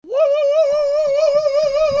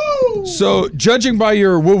So, judging by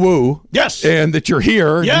your woo-woo, yes, and that you're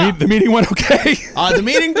here, the meeting went okay. The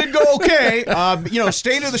meeting did go okay.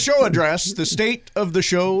 State of the show address. The state of the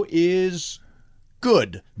show is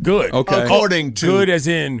good. Good. Okay. According to good as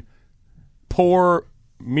in poor,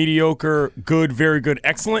 mediocre, good, very good,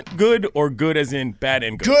 excellent, good, or good as in bad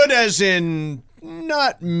and good? Good as in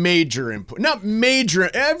not major input. Not major.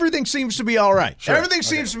 Everything seems to be all right. Sure. Everything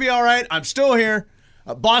seems to be all right. I'm still here.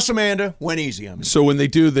 Boss Amanda went easy on me. So when they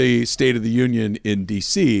do the State of the Union in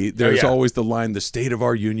D.C., there's always the line, the state of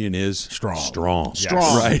our union is strong. Strong.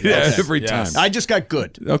 Right? Okay. Every time. I just got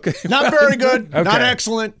good. Okay. Not very good. Not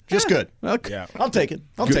excellent. Just good. Okay. Yeah. I'll take it.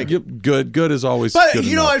 Good is always But, good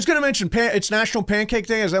enough. I was going to mention, it's National Pancake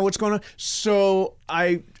Day. Is that what's going on? So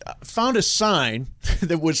I found a sign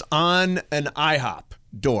that was on an IHOP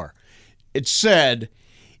door. It said,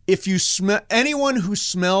 if you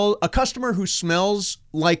smell a customer who smells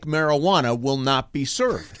like marijuana will not be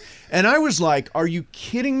served. And I was like, are you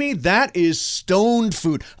kidding me? That is stoned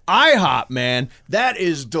food. IHOP, man, that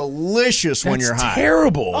is delicious when you're high. That's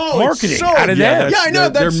terrible marketing out of them. Yeah, I know.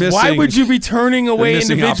 They're missing, why would you be turning away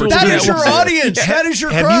missing individuals? That is your opportunities. audience. That is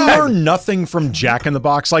your Have crowd. you learned nothing from Jack in the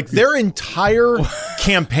Box? Like, their entire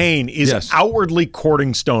campaign is outwardly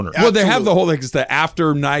courting stoners. Well, they have the whole thing. It's the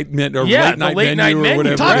after night late night late night menu or menu.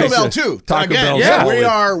 whatever. Taco Right. Bell too. Taco Again,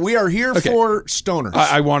 Bell. we are here for stoners.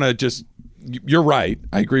 I want to just. You're right.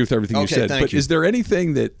 I agree with everything you said. Thank But you. is there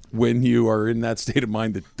anything that when you are in that state of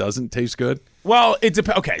mind that doesn't taste good? Well, it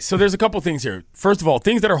depends. Okay, so there's a couple things here. First of all,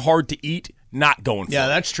 things that are hard to eat, not going for. Yeah, it.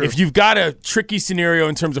 that's true. If you've got a tricky scenario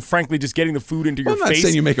in terms of, frankly, just getting the food into your I'm not face.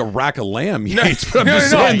 saying you make a rack of lamb, No, Yates, but I'm no,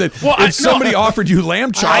 just no, no. saying that Well, if somebody offered you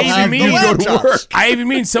lamb chops, I you'd mean, go to work. I even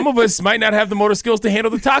mean some of us might not have the motor skills to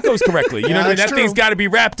handle the tacos correctly. You know what I mean? that's That thing's true. got to be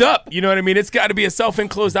wrapped up. You know what I mean? It's got to be a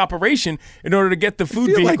self-enclosed operation in order to get the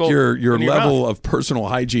food I feel vehicle. like your in your level mouth. of personal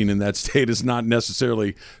hygiene in that state is not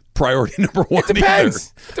necessarily priority number one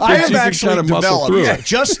depends. either. I You have can actually kind of muscle through developed, it.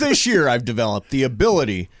 just this year, I've developed the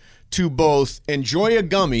ability to both enjoy a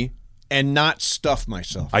gummy and not stuff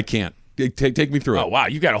myself. I can't. Take me through Oh, it. wow.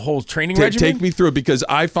 You got a whole training regimen? Take me through it because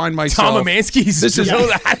I find myself. Tom Amansky's. This is.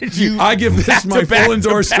 How did you? I give this my back-to-back full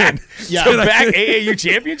endorsement. Yeah. to back AAU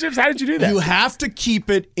championships? How did you do that? You have to keep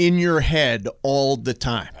it in your head all the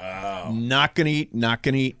time. Not gonna eat, not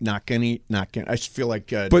gonna eat, not gonna eat, not gonna. I just feel like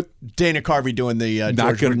Dana Carvey doing the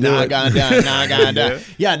Not George gonna do it. not gonna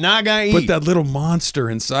yeah, not gonna eat. But that little monster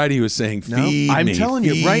inside you was saying, "Feed I'm me, telling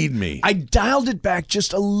you, right? feed me." I dialed it back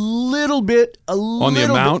just a little bit, On the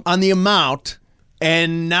amount? on the amount,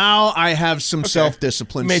 and now I have some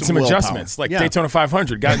self-discipline. Made some willpower. adjustments, like Yeah. Daytona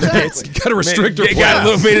 500. Got in the pits. Got a restrictor Got a blast.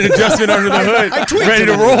 little bit of adjustment under the hood. I tweaked ready it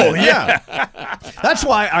to a little roll. bit, Yeah. That's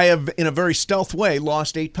why I have, in a very stealth way,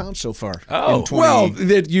 lost 8 pounds so far. Oh. in 20, Well,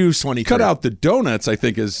 that you 23. cut out the donuts, I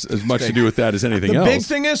think, is as much to do with that as anything the else. big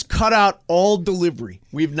thing is cut out all delivery.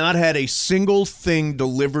 We've not had a single thing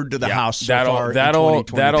delivered to the house so far in that'll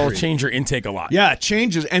 2023. change your intake a lot. Yeah, it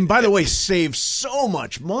changes. And by the way, saves so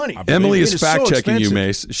much money. Emily It is fact so checking you,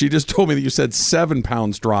 expensive. Mace. She just told me that you said 7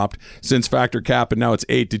 pounds dropped since factor cap, and now it's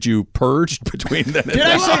 8. Did you purge between that? Did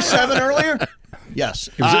I say 7 earlier? Yes.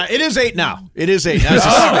 It is 8 now. It is 8.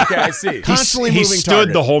 Oh, okay, I see. Constantly He moving stood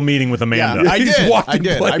target. the whole meeting with Amanda. Yeah, I He's did. walked I in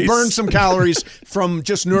did. I place. burned some calories from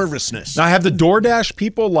just nervousness. Now, have the DoorDash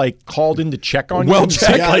people called in to check on Well you?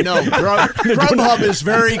 checked. Yeah, I know. Grubhub is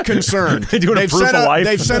very concerned. They're doing a proof sent of life.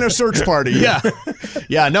 They've sent a search party. Yeah,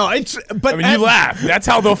 yeah. No, it's. But I mean, you laugh. That's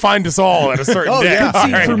how they'll find us all at a certain Oh, day. yeah. All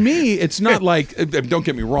See, right. for me, it's not like, don't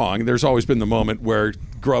get me wrong, there's always been the moment where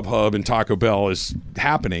Grubhub and Taco Bell is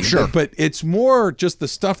happening. Sure. But it's more just the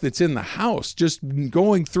stuff that's in the house, just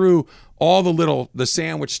going through all the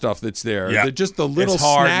sandwich stuff that's there. Yeah. Just the little it's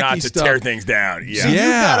hard snacky not to stuff. tear things down. Yeah.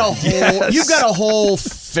 Yeah. You've got a whole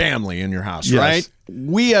family in your house, Yes. right?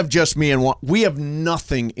 We have just me and one. We have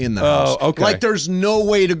nothing in the house. okay. Like there's no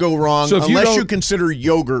way to go wrong So if you unless don't- you consider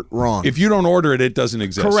yogurt wrong. If you don't order it, it doesn't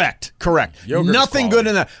exist. Correct. Yogurt's Nothing quality. good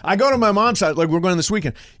in that. I go to my mom's house, like we're going this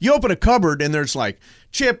weekend. You open a cupboard and there's like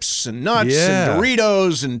chips and nuts Yeah. and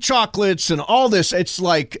Doritos and chocolates and all this. It's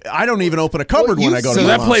like I don't even open a cupboard when I go to So my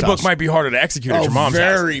that mom's playbook house. might be harder to execute at your mom's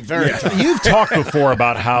very, house. very tough. You've talked before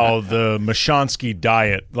about how the Mashansky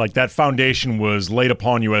diet, like that foundation was laid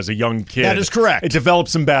upon you as a young kid. That is correct. It developed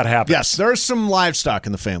some bad habits. Yes, there's some livestock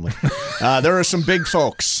in the family. There are some big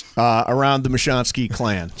folks around the Mashansky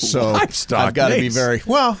clan. So Livestock, I've got to be Mace. very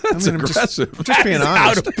well. That's I'm aggressive. Just being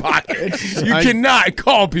honest. Out of pocket. You I- cannot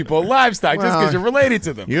call people livestock just Well, because you're related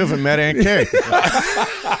to them. You haven't met Aunt Kay.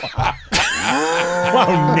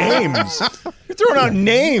 Wow, names. You're throwing out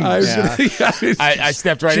names. I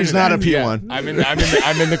stepped right She's into not that. a P1.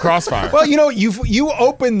 I'm in the crossfire. Well, you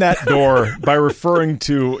opened that door by referring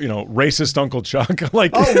to racist Uncle Chuck.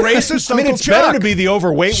 Like, racist I mean, Uncle it's better Chuck. to be the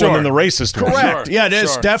overweight Sure. one than the racist one. Correct. Sure, Yeah, it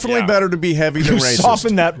is sure. definitely Yeah. better to be heavy than You racist.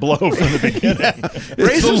 softened that blow from the beginning.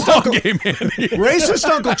 Racist Uncle game, man. Racist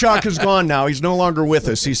Uncle Chuck is gone now. He's no longer with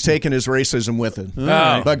us. He's taken his racism with him.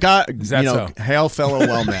 But God, that so? hail fellow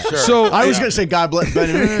well met. So I was going to say God bless, but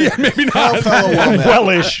maybe not. hail fellow well met.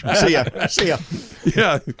 Wellish. See ya.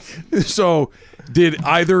 Yeah. So, did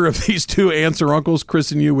either of these two aunts or uncles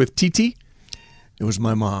christen you with TT? It was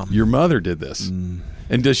my mom. Your mother did this.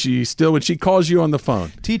 And does she still, when she calls you on the phone?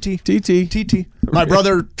 TT. TT. TT. My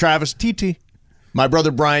brother Travis, TT. My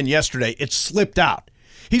brother Brian yesterday, it slipped out.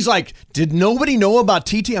 He's like, did nobody know about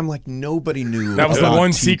TT? I'm like, nobody knew. That was the about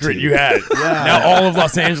one TT. secret you had. Now all of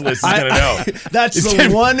Los Angeles is going to know. That's It's the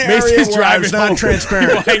gonna- one area Mason's where I was driving not home, transparent.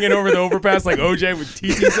 People hanging over the overpass like OJ with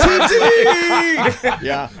TT.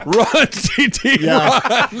 Yeah. Run, TT. Yeah.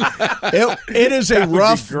 It is a would be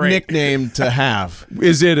rough great. nickname to have.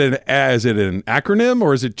 Is it an acronym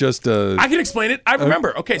or is it just a? I can explain it. I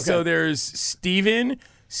remember. Okay, so there's Steven,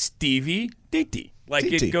 Stevie, Diti. Like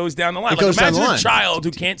Diti. it goes down the line. It Like goes down imagine the a line. child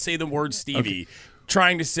who can't say the word Stevie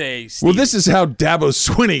trying to say Stevie. Well, this is how Dabo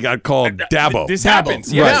Swinney got called Dabo. This happens.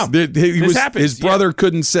 Right. Yeah. This happens, his brother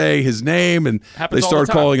couldn't say his name, and Happens they all started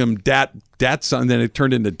the time. calling him Dat son. Then it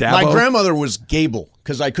turned into Dabo. My grandmother was Gable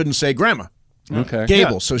because I couldn't say grandma. Okay.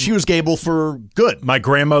 Gable. So she was Gable for good. My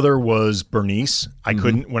grandmother was Bernice. I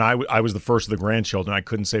couldn't, when I was the first of the grandchildren, I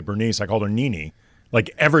couldn't say Bernice. I called her Nini. Like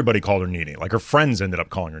everybody called her Nini. Like her friends ended up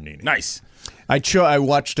calling her Nini. Nice. I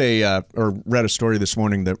watched or read a story this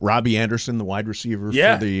morning that Robbie Anderson, the wide receiver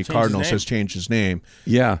Yeah, for the changed his Cardinals, name. has changed his name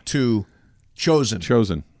Yeah. to Chosen.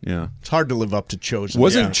 Chosen. Yeah. It's hard to live up to Chosen.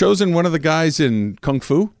 Wasn't Chosen one of the guys in Kung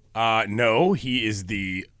Fu? No, he is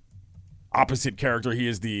the opposite character. He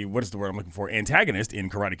is the, what is the word I'm looking for? Antagonist in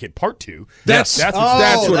Karate Kid Part 2. That's what what I'm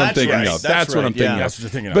that's thinking right. of. That's That's what right. I'm thinking Yeah. of. That's what you're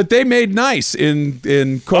thinking of. But they made nice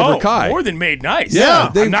in Cobra Kai. More than made nice. Yeah,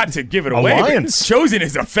 they- not to give it away. but Alliance. Chosen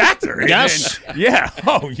is a factor. Yes. And- yeah.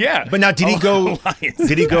 Oh, yeah. But now, did he go? Alliance.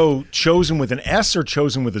 Did he go chosen with an S or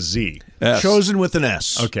chosen with a Z? S. Chosen with an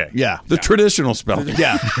S. Okay. Yeah. The traditional spelling.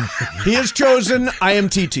 Yeah. He is Chosen. I am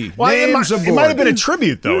TT. Well, Names it aboard. might have been a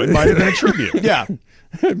tribute, though. It might have been a tribute. Yeah.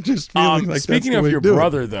 I'm just feeling like Speaking that's the of way your to do it.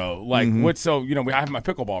 brother, though, like what's so I have my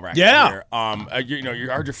pickleball racket Yeah. here. I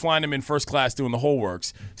heard you're flying him in first class doing the whole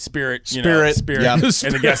works. Spirit, Spirit, Spirit, yeah. in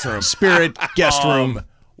the guest room. Spirit guest room.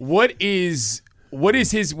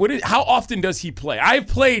 How often does he play? I've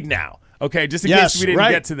played now. Okay, just in Yes, case we didn't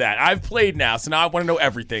right. get to that. I've played now, so now I want to know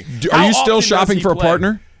everything. Are How you still often does shopping he for a play?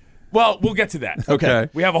 partner? Well, we'll get to that. Okay.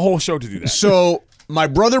 We have a whole show to do that. So my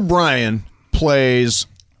brother Brian plays.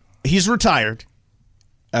 He's retired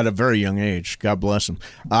at a very young age. God bless him.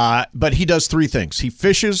 But he does three things: he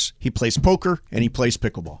fishes, he plays poker, and he plays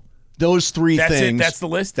pickleball. Those three That's it? things. That's the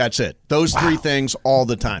list? That's it. Those three things all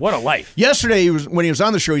the time. What a life. Yesterday, when he was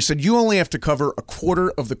on the show, he said, "You only have to cover a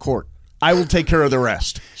quarter of the court. I will take care of the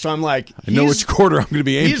rest." So I'm like, I know which quarter I'm going to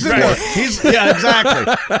be aiming He's for. in there. Yeah,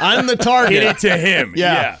 exactly. I'm the target. Hit it to him.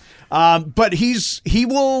 Yeah. But he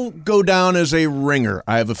will go down as a ringer.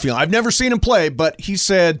 I have a feeling. I've never seen him play, but he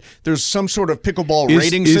said there's some sort of pickleball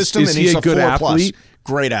rating system, is and he he's a good 4+. athlete?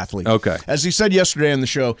 Great athlete. Okay. As he said yesterday on the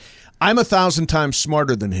show, I'm 1,000 times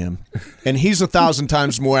smarter than him, and he's 1,000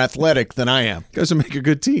 times more athletic than I am. Guys will make a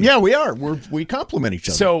good team. Yeah, we are. We complement each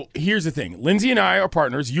other. So here's the thing. Lindsay and I are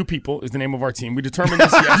partners. You People is the name of our team. We determined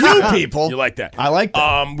this yesterday. You People? You like that? I like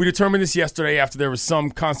that. We determined this yesterday after there was some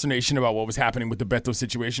consternation about what was happening with the Beto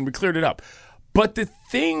situation. We cleared it up. But the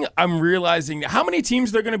thing I'm realizing, how many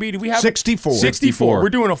teams there going to be? Do we have 64. 64. We're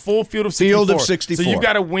doing a full field of 64. Field of 64. So you've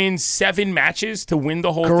got to win 7 matches to win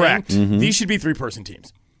the whole Correct. thing. These should be 3-person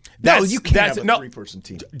teams. No, you can't have a no, 3-person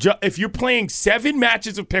team. If you're playing 7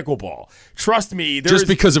 matches of pickleball, trust me, Just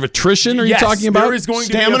because of attrition, are you talking about? There is going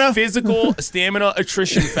to be Stamina? a physical stamina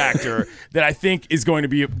attrition factor that I think is going to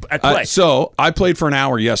be at play. So I played for an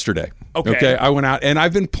hour yesterday. Okay. I went out and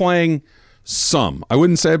I've been playing some. I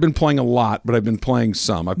wouldn't say I've been playing a lot, but I've been playing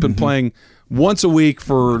some. I've been playing once a week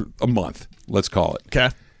for a month, let's call it. Okay.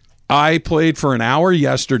 I played for an hour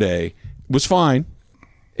yesterday, was fine,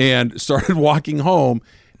 and started walking home.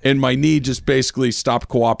 and my knee just basically stopped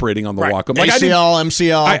cooperating on the Right. walk home. Like, I didn't- ACL,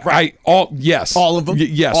 MCL. yes, All of them?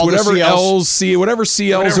 yes, All the whatever CLs? whatever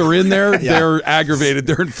CLs are in there, they're aggravated,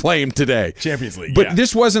 they're inflamed today. Champions League, But yeah.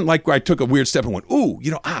 this wasn't like I took a weird step and went, ooh,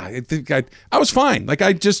 I think I was fine. Like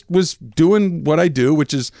I just was doing what I do,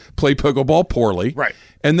 which is play pickleball poorly. Right.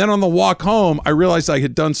 And then on the walk home, I realized I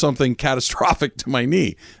had done something catastrophic to my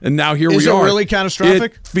knee, and now here Is we it are. really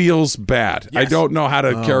catastrophic? It feels bad. I Yes. don't know how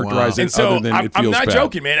to characterize it And so other than it I'm feels not bad.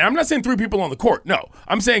 joking, man. I'm not saying 3 people on the court. No,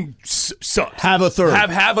 I'm saying subs. Have a third.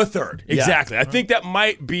 Have a third. Exactly. I think that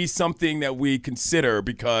might be something that we consider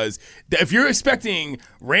because if you're expecting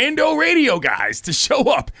rando radio guys to show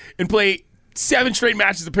up and play 7 straight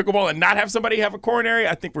matches of pickleball and not have somebody have a coronary,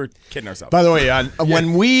 I think we're kidding ourselves. By the way,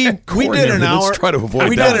 when we did an Let's hour, try to avoid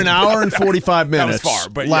we that. did an hour and 45 That was minutes far,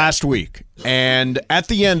 but last week, and at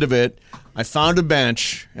the end of it, I found a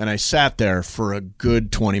bench and I sat there for a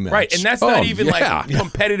good 20 minutes. Right, and that's not Oh, even yeah. like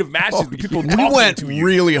competitive matches. with people we talking went to you.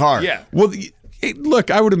 really hard. Yeah. Well,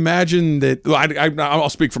 look, I would imagine that. I'll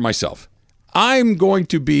speak for myself. I'm going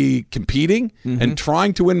to be competing and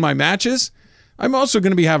trying to win my matches. I'm also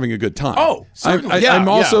going to be having a good time. Oh, certainly. I'm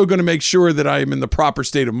also Yeah. going to make sure that I am in the proper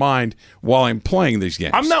state of mind while I'm playing these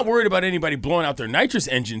games. I'm not worried about anybody blowing out their nitrous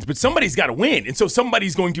engines, but somebody's got to win, and so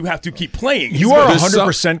somebody's going to have to keep playing. You are There's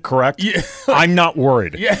 100% correct. Yeah. I'm not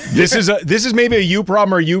worried. Yeah. This is maybe a you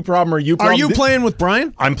problem or you problem or you problem. Are you playing with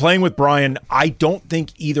Brian? I'm playing with Brian. I don't think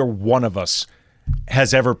either one of us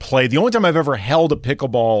has ever played. The only time I've ever held a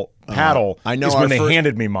pickleball paddle I know is our when they first-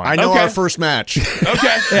 handed me mine. I know Okay. our first match.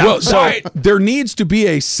 Okay. Well, so All right. there needs to be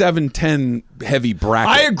a 7-10 heavy bracket.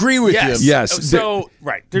 I agree with Yes. you. Yes. So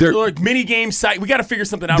right, there's there- like mini game site. We got to figure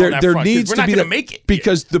something out on that There front. 'cause needs we're to not be going to make it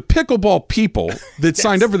because the pickleball people that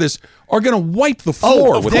signed up for this are going to wipe the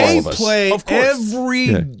floor with all they of us. play Of course.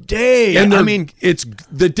 every day. And I they're- mean, it's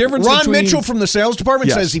the difference. Ron between, Mitchell from the sales department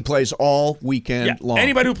Yes. says he plays all weekend Yeah. long.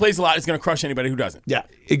 Anybody who plays a lot is going to crush anybody who doesn't. Yeah.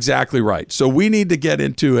 Exactly right. So we need to get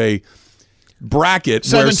into a bracket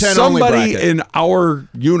 7-10 where only somebody bracket. in our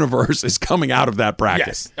universe is coming out of that bracket.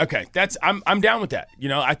 Yes. Okay. I'm down with that.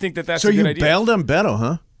 I think that's So a good you idea. bailed on Beto,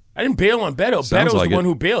 huh? I didn't bail on Beto. Sounds Beto's like the one it.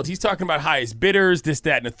 who bailed. He's talking about highest bidders, this,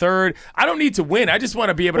 that, and the third. I don't need to win. I just want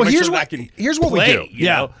to be able to make here's sure what, that I can here's what play, we do. you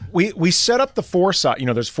know? We set up the 4 side.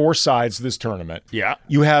 There's 4 sides to this tournament. Yeah.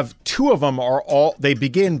 You have 2 of them are all. They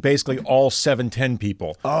begin basically all 7-10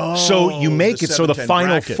 people. Oh, so you make the it so the 7-10 final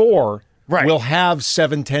bracket. 4 Right. will have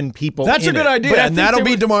 7-10 people. That's a in good it. idea. But I And think that'll there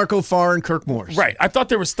be was- DeMarco Farr and Kirk Morris. Right. I thought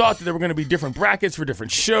there was thought that there were going to be different brackets for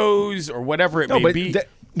different shows or whatever it No, may but be.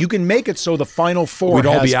 you can make it so the final 4 We'd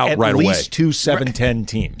all has be out at right away. least 2 7-10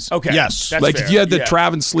 teams. Okay. Yes. That's Like fair. if you had the Yeah.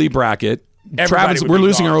 Travis Lee bracket, Everybody would we're be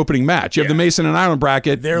losing gone. our opening match. You have the Yeah. Mason and Island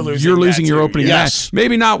bracket. They're losing You're that losing your too. opening Yes. match.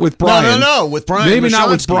 Maybe not with Brian. No, with Brian. Maybe not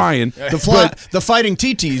with Mashansky. Brian. The fighting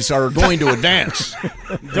TTs are going to advance.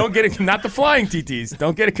 Don't get it. Not the flying TTs.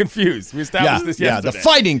 Don't get it confused. We established this the yesterday.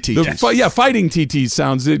 fighting The TTs. fighting TT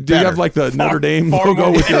sounds. Do you Better. have like the Notre Dame far logo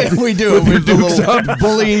more- with your? we do. With the little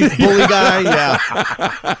bully guy. Yeah.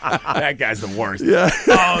 That guy's the worst. Yeah.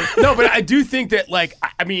 No, but I do think that,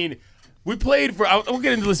 I mean, we played for. We'll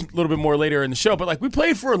get into this a little bit more later in the show, but we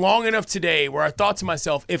played for long enough today where I thought to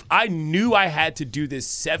myself, if I knew I had to do this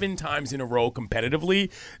 7 times in a row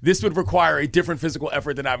competitively, this would require a different physical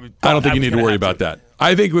effort than I would. I don't think you need to worry about that.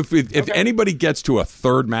 I think if anybody gets to a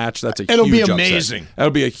third match, that's It'll be huge upset. amazing. That'll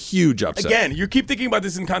be a huge upset. Again, you keep thinking about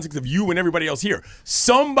this in context of you and everybody else here.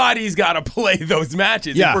 Somebody's got to play those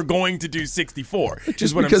matches Yeah. if we're going to do 64. just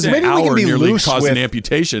is what because I'm an saying. Maybe we can hour be nearly loose caused an with-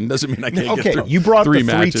 amputation doesn't mean I can't Okay, get through you brought 3 the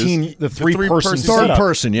matches. three-person Third setup.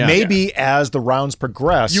 person, yeah. Maybe as the rounds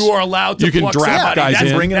progress, You are allowed to You can pluck draft somebody. guys that's,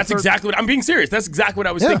 in. Bring in a That's third- exactly what I'm being serious. That's exactly what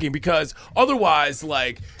I was Yeah. thinking because otherwise,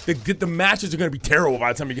 the matches are going to be terrible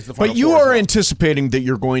by the time you get to the final. But you four as are well. anticipating that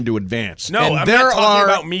you're going to advance. No, and I'm there not talking are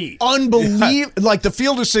about me. Unbelievable. Like the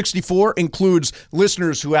field of 64 includes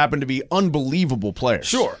listeners who happen to be unbelievable players.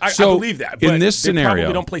 Sure, I So, believe that. in But this they scenario-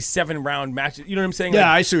 probably don't play 7-round matches. You know what I'm saying?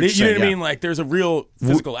 Yeah, I see what you're You know saying, what I yeah. mean? Like there's a real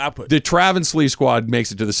physical output. The Travis Lee squad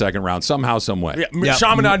makes it to the second round somehow, some way. Yeah,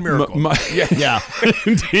 Shamanad miracle. Yeah.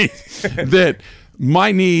 Indeed. That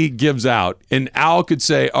my knee gives out, and Al could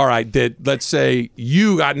say, all right, that let's say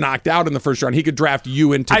you got knocked out in the first round. He could draft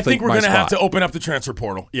you into I think we're my going to have spot. to open up the transfer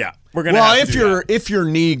portal. Yeah, we're going to. Well, have to do that. if your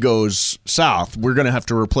knee goes south, we're going to have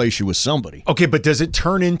to replace you with somebody. Okay, but does it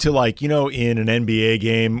turn into in an NBA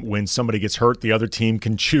game when somebody gets hurt, the other team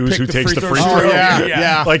can choose Pick who the takes free the throw free shooter. throw? Oh, yeah,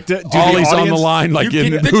 yeah. Like, do Ollie's the on the audience- line like You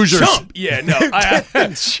in get the Hoosiers. jump. Yeah, no.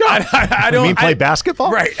 I don't. You mean play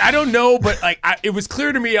basketball? Right. I don't know, but it was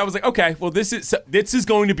clear to me. I was like, okay, well, this is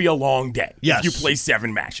going to be a long day. Yes. If you play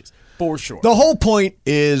 7 matches for sure. The whole point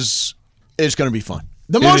is it's going to be fun.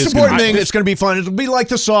 The most important thing, it's going to be fun. It'll be like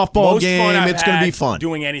the softball game. It's going to be fun.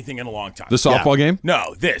 Doing anything in a long time. The softball game?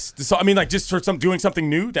 No, I mean, like just for doing something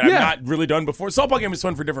new that I've not really done before. Softball game is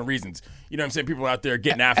fun for different reasons. You know what I'm saying? People are out there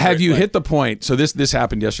getting after it. Have you hit the point? So this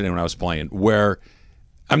happened yesterday when I was playing, where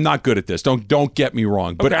I'm not good at this. Don't get me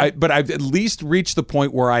wrong, but I've at least reached the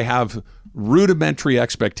point where I have rudimentary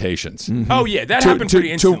expectations. Mm-hmm. Oh yeah, that happened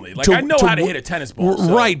pretty instantly. I know how to hit a tennis ball.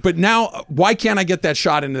 So. Right, but now why can't I get that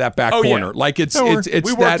shot into that back corner? Yeah. Like it's we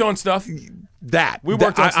worked on stuff. We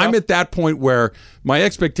worked on stuff. I'm at that point where my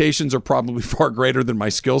expectations are probably far greater than my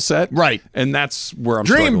skill set. Right. And that's where I'm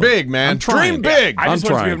Dream struggling. big, man. I'm trying. Dream big. I just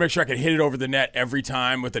wanted to be able to make sure I could hit it over the net every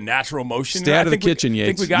time with a natural motion. Stay out of the kitchen,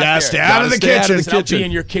 Yates. Stay out of the kitchen. I'll be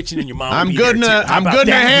in your kitchen and your mom. I'm good in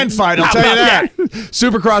a hand fight. I'll tell you that.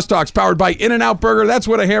 Supercross Talks powered by In-N-Out Burger. That's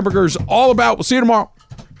what a hamburger is all about. We'll see you tomorrow.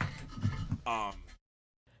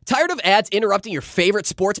 Tired of ads interrupting your favorite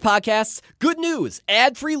sports podcasts? Good news.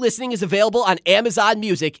 Ad-free listening is available on Amazon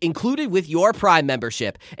Music, included with your Prime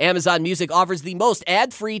membership. Amazon Music offers the most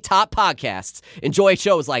ad-free top podcasts. Enjoy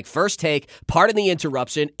shows like First Take, Pardon the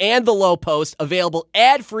Interruption, and The Low Post, available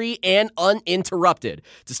ad-free and uninterrupted.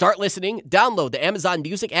 To start listening, download the Amazon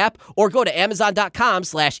Music app or go to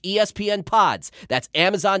amazon.com/ESPN Pods. That's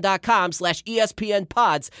amazon.com/ESPN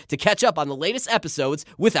Pods to catch up on the latest episodes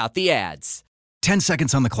without the ads. 10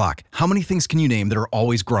 seconds on the clock. How many things can you name that are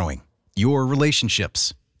always growing? Your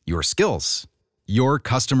relationships, your skills, your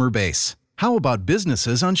customer base. How about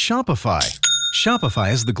businesses on Shopify?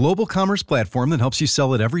 Shopify is the global commerce platform that helps you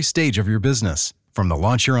sell at every stage of your business. From the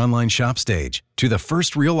launch your online shop stage, to the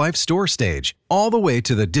first real-life store stage, all the way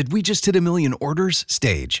to the did we just hit 1 million orders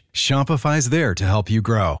stage. Shopify's there to help you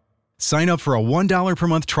grow. Sign up for a $1 per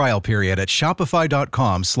month trial period at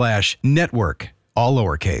shopify.com/network, all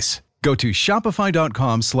lowercase. Go to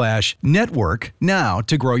shopify.com/network now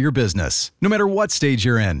to grow your business, no matter what stage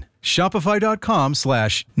you're in.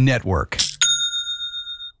 Shopify.com/network.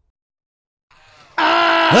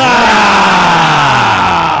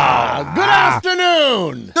 Good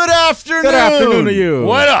afternoon. Good afternoon. Good afternoon to you.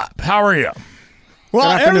 What up? How are you? Well,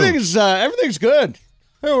 everything's good.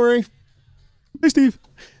 Don't worry. Hey, Steve.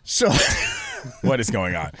 So, what is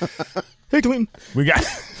going on? Hey, Clinton.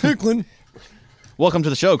 Hey, Clinton. Welcome to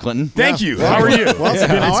the show, Clinton. Thank you. How are you?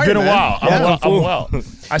 It's been a while. Yeah, I'm well.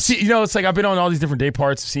 I see. It's like I've been on all these different day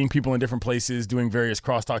parts, seeing people in different places, doing various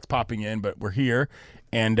crosstalks, popping in. But we're here,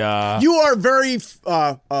 and you are very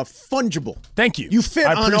fungible. Thank you. You fit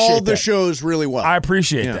on all the shows really well. I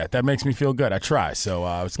appreciate that. That makes me feel good. I try. So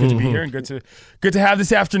it's good to be here and good to have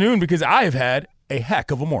this afternoon because I have had a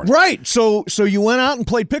heck of a morning. Right. So you went out and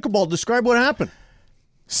played pickleball. Describe what happened.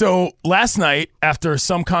 So last night, after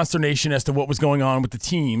some consternation as to what was going on with the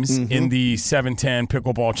teams in the 7-10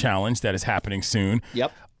 Pickleball Challenge that is happening soon,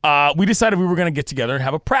 we decided we were going to get together and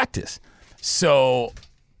have a practice. So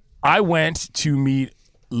I went to meet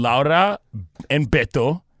Laura and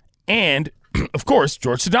Beto and, of course,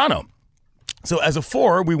 George Sedano. So as a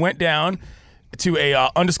four, we went down to a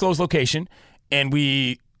undisclosed location, and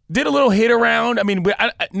we did a little hit around. I mean,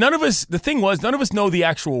 none of us know the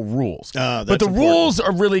actual rules. But the rules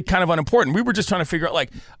are really kind of unimportant. We were just trying to figure out,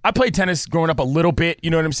 like, I played tennis growing up a little bit, you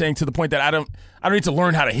know what I'm saying, to the point that I don't need to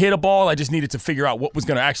learn how to hit a ball. I just needed to figure out what was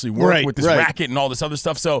going to actually work with this racket and all this other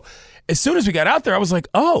stuff. So as soon as we got out there, I was like,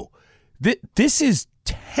 oh, this is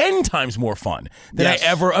 10 times more fun than I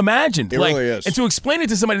ever imagined. It really is. And to explain it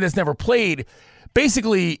to somebody that's never played,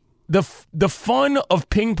 basically the fun of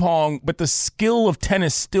ping pong, but the skill of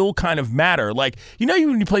tennis still kind of matter. Like,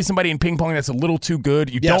 when you play somebody in ping pong that's a little too good,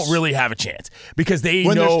 you don't really have a chance because they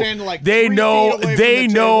know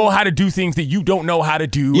how to do things that you don't know how to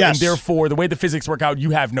do, and therefore the way the physics work out,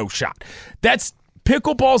 you have no shot. That's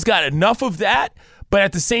pickleball's got enough of that. But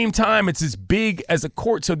at the same time, it's as big as a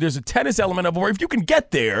court, so there's a tennis element of it where if you can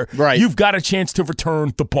get there, you've got a chance to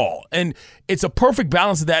return the ball. And it's a perfect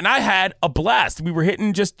balance of that. And I had a blast. We were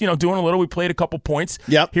hitting just, doing a little. We played a couple points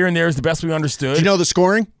here and there is the best we understood. Do you know the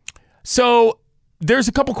scoring? So there's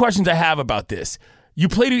a couple questions I have about this. You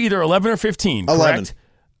played either 11 or 15, correct? 11.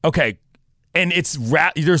 Okay. And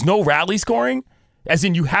there's no rally scoring? As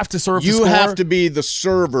in you have to serve to score? You have to be the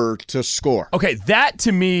server to score. Okay, that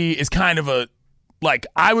to me is kind of a... Like,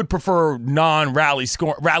 I would prefer rally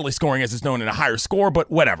scoring as it's known in a higher score,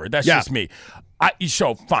 but whatever. That's just me.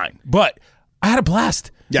 Fine. But I had a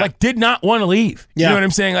blast. Yeah. Like, did not want to leave. You Yeah. know what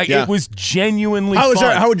I'm saying? Like, Yeah. it was genuinely How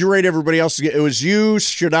fun. would you rate everybody else? It was you,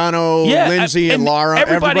 Shadano, Lindsay, and Lara.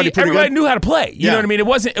 Everybody pretty good? knew how to play. You Yeah. know what I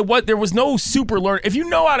mean? There was no super learn. If you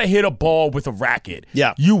know how to hit a ball with a racket,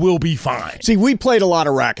 Yeah. you will be fine. See, we played a lot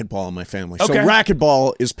of racquetball in my family, so Okay.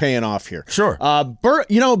 racquetball is paying off here. Sure.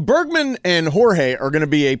 Bergman and Jorge are going to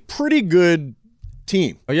be a pretty good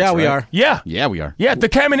team. Oh, yeah, we are. Yeah. Yeah, we are. Yeah, the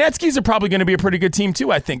Kamenetskis are probably going to be a pretty good team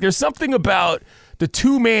too, I think. There's something about the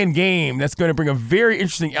two-man game that's going to bring a very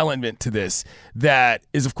interesting element to this that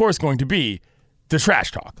is, of course, going to be the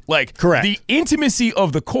trash talk. Like, Correct. The intimacy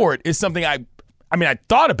of the court is something I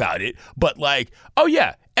thought about it, but like, oh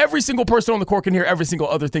yeah, every single person on the court can hear every single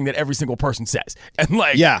other thing that every single person says. And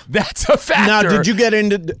like, that's a factor. Now, did you get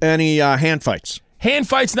into any hand fights? Hand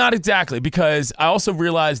fights, not exactly, because I also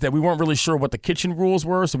realized that we weren't really sure what the kitchen rules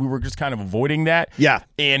were, so we were just kind of avoiding that. Yeah.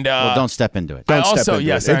 And Well, don't step into it. Don't also, step into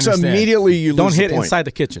yes, it. I It's understand. immediately you Don't lose hit the point. inside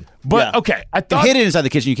the kitchen. But Yeah. okay, I You thought hit it inside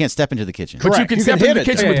the kitchen. You can't step into the kitchen. But you Correct. can You step can into hit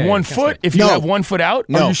the it. kitchen Yeah, with yeah, one yeah. foot if you No. have 1 foot out.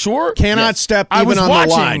 No. Are you sure? Cannot Yes. step I even was on watching,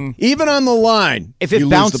 the line. Even on the line, If you it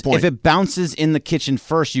lose the point. if it bounces in the kitchen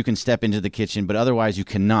first, you can step into the kitchen, but otherwise you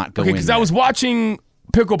cannot go Okay, in. because I was watching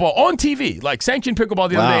pickleball on TV, like sanctioned pickleball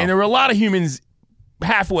the other Wow. day, and there were a lot of humans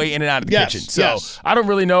halfway in and out of the Yes, kitchen. So yes. I don't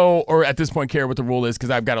really know, or at this point care what the rule is, because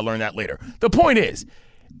I've got to learn that later. The point is,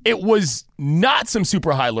 it was not some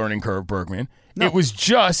super high learning curve, Bergman. It was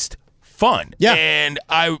just fun. Yeah. And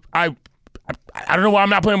I don't know why I'm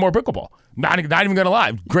not playing more pickleball. Not even going to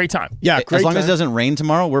lie. Great time. Yeah, As great long as time. it doesn't rain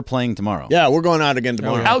tomorrow, we're playing tomorrow. Yeah, we're going out again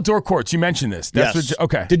tomorrow. Outdoor courts. You mentioned this. That's Yes.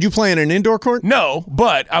 okay. Did you play in an indoor court? No,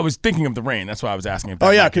 but I was thinking of the rain. That's why I was asking. If that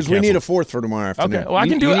Oh, yeah, might be because we need a canceled. fourth for tomorrow afternoon. Okay, well, I You-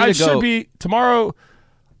 can do you it. need I to should go- be tomorrow.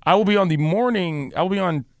 I will be on the morning. I will be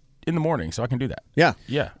on in the morning, so I can do that. Yeah.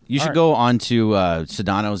 Yeah, You All should right. go on to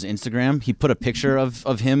Sedano's Instagram. He put a picture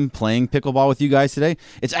of him playing pickleball with you guys today.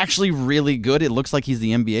 It's actually really good. It looks like he's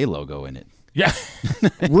the NBA logo in it. Yeah,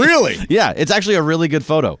 Really? Yeah, it's actually a really good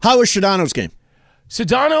photo. How was Shadano's game?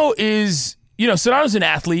 Sedano is. Sedano's an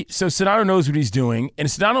athlete, so Sedano knows what he's doing, and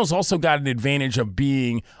Sedano's also got an advantage of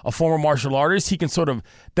being a former martial artist. He can sort of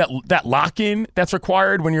that lock-in that's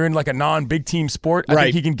required when you're in like a non-big team sport. I Right.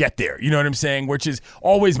 think he can get there. You know what I'm saying? Which is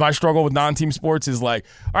always my struggle with non-team sports is like,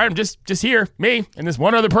 all right, I'm just here, me, and this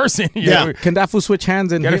one other person. You Yeah. know? Can that fool switch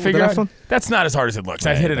hands and Gotta hit with the figure left out. one? That's not as hard as it looks.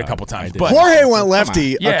 I hit it a couple times, but Jorge went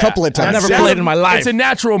lefty a couple of times. I've never That's- played in my life. It's a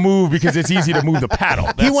natural move because it's easy to move the paddle.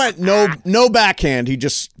 He That's- went no backhand. He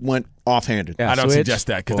just went offhanded. Yeah, I don't switch. suggest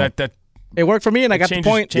that because that It worked for me, and I got the changes-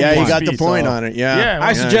 point. changes Yeah, you my got the speed, point so- on it. Yeah. Yeah, I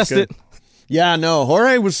Yeah, suggest good. it. Yeah, no.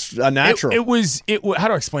 Jorge was a natural. It was. How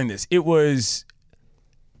do I explain this? It was.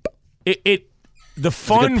 The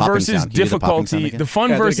fun popping versus sound. Can you do the popping sound difficulty. again? The fun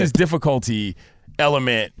Yeah, do it versus again. difficulty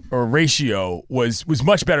element or ratio was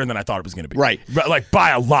much better than I thought it was going to be. Right. But, like by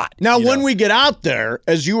a lot. Now, you when know? we get out there,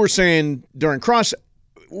 as you were saying during cross,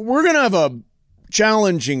 we're going to have a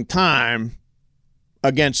challenging time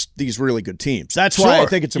against these really good teams. That's why I Sure.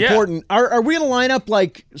 think it's Yeah. important. Are we going to line up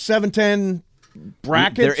like 7-10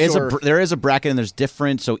 brackets? There is a bracket, and there's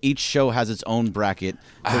different. So each show has its own bracket.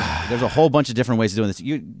 There's a whole bunch of different ways of doing this.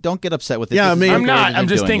 You don't get upset with it. Yeah, This I is mean- what I'm they're not. I'm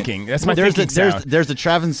just doing it. thinking. That's my there's thinking the, sound. there's the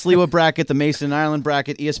Travis Sliwa bracket, the Mason Island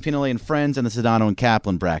bracket, ESPN LA and Friends, and the Sedano and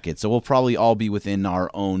Kaplan bracket. So we'll probably all be within our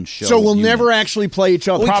own show. so we'll unit. never actually play each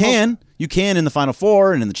other. We can. You can in the Final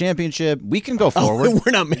Four and in the championship. We can go forward.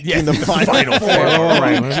 We're not making the final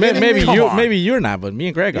four. Maybe you're not, but me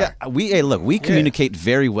and Greg are. Yeah, we communicate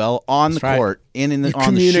very well on the right. court and in the You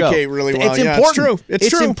on the show. communicate really well. It's Yeah, it's important. true. It's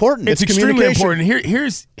true. important. It's extremely communication.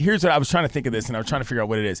 important. Here's what I was trying to think of this, and I was trying to figure out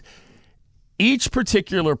what it is. Each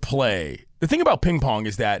particular play. The thing about ping pong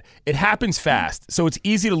is that it happens fast, so it's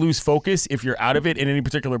easy to lose focus if you're out of it at any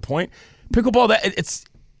particular point. Pickleball,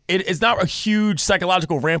 it's not a huge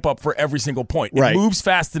psychological ramp up for every single point. It Right. moves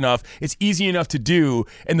fast enough. It's easy enough to do,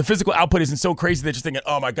 and the physical output isn't so crazy that you're thinking,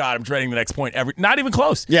 "Oh my god, I'm dreading the next point." Not even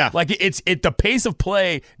close. Yeah. like the pace of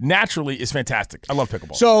play naturally is fantastic. I love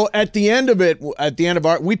pickleball. So at the end of it,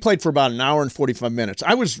 we played for about an hour and 45 minutes.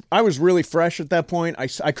 I was really fresh at that point. I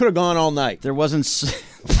could have gone all night. There wasn't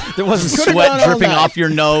there wasn't Could've gone sweat all dripping night. off your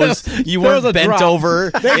nose. You There was weren't a bent drop.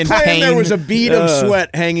 over They in claimed pain. there was a bead of sweat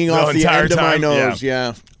hanging off the entire end of my time, nose.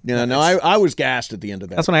 Yeah. No, I was gassed at the end of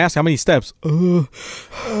that. That's when I asked how many steps.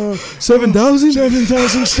 7,000?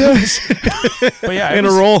 7,000 steps But yeah, in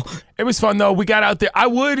a roll. It was fun though. We got out there. I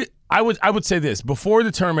would say this before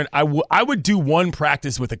the tournament. I would do one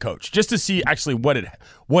practice with a coach just to see actually what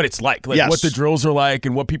it's like Yes. what the drills are like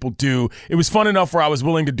and what people do. It was fun enough where I was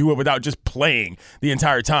willing to do it without just playing the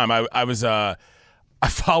entire time. I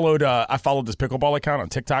followed this pickleball account on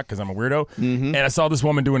TikTok because I'm a weirdo, and I saw this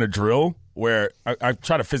woman doing a drill where I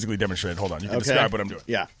try to physically demonstrate it. Hold on, you can describe what I'm doing.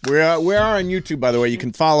 Yeah, we are on YouTube, by the way. You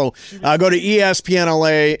can follow. Go to ESPN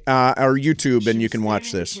LA or YouTube, and you can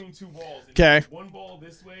watch this. Okay. One ball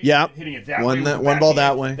this way. Yeah. Hitting it that one way. One ball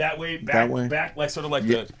that way. That way. Back. That way. Back. Like sort of like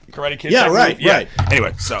the Karate Kid. Yeah. type Right. move. Yeah. Right.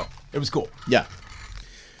 Anyway, so it was cool. Yeah.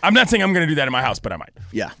 I'm not saying I'm going to do that in my house, but I might.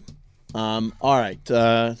 Yeah. All right.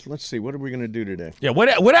 Let's see. What are we going to do today? Yeah.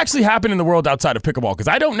 What actually happened in the world outside of pickleball? Because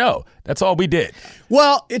I don't know. That's all we did.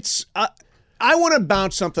 Well, it's. I want to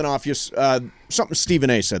bounce something off you. Something Stephen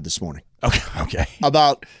A. said this morning. Okay.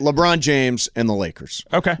 About LeBron James and the Lakers.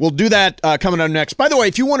 Okay. We'll do that coming up next. By the way,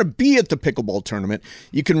 if you want to be at the pickleball tournament,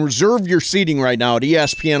 you can reserve your seating right now at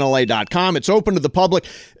ESPNLA.com. It's open to the public.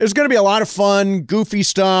 There's going to be a lot of fun, goofy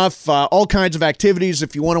stuff, all kinds of activities.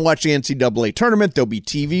 If you want to watch the NCAA tournament, there'll be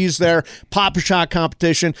TVs there, pop-a-shot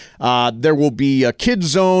competition. There will be a kids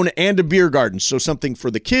zone and a beer garden. So something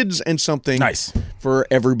for the kids and something nice for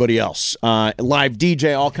everybody else. Live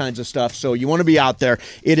DJ, all kinds of stuff. So you want to be out there.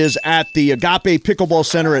 It is at the Agape Pickleball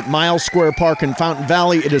Center at Miles Square Park in Fountain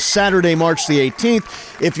Valley. It is Saturday, March the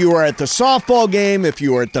 18th. If you are at the softball game, if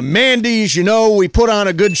you are at the Mandy's, you know we put on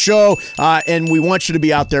a good show, and we want you to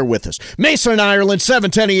be out there with us. Mason, Ireland,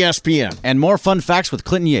 710 ESPN. And more fun facts with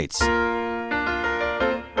Clinton Yates.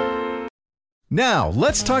 Now,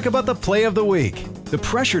 let's talk about the play of the week. The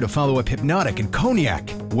pressure to follow up Hypnotic and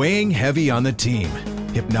Cognac, weighing heavy on the team.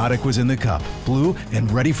 Hypnotic was in the cup, blue,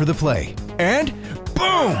 and ready for the play. And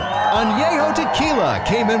boom! Añejo Tequila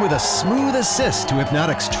came in with a smooth assist to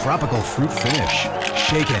Hypnotic's tropical fruit finish.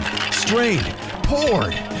 Shaken, strained,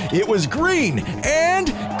 poured. It was green and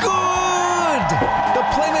good! The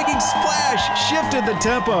playmaking splash shifted the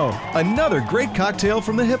tempo. Another great cocktail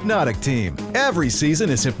from the Hypnotic team. Every season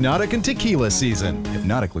is Hypnotic and Tequila season.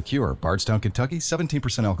 Hypnotic Liqueur, Bardstown, Kentucky,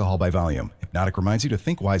 17% alcohol by volume. Hypnotic reminds you to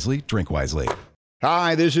think wisely, drink wisely.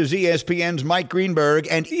 Hi, this is ESPN's Mike Greenberg,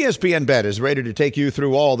 and ESPN Bet is ready to take you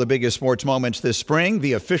through all the biggest sports moments this spring.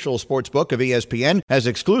 The official sports book of ESPN has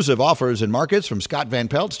exclusive offers and markets from Scott Van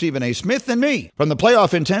Pelt, Stephen A. Smith, and me. From the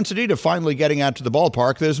playoff intensity to finally getting out to the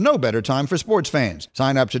ballpark, there's no better time for sports fans.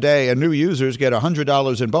 Sign up today, and new users get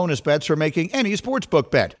 $100 in bonus bets for making any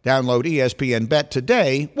sportsbook bet. Download ESPN Bet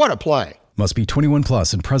today. What a play. Must be 21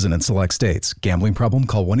 plus and present in select states. Gambling problem?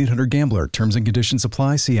 Call 1-800-GAMBLER. Terms and conditions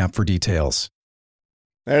apply. See app for details.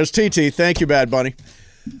 There's TT. Thank you, Bad Bunny.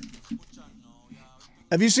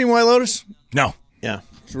 Have you seen White Lotus? No. Yeah,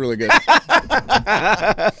 it's really good.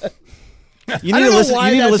 You need to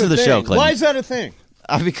listen to the show, Clinton. Why is that a thing?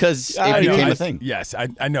 Because it became a thing. Yes,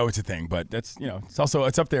 I know it's a thing, but that's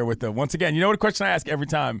it's up there with the once again. You know what a question I ask every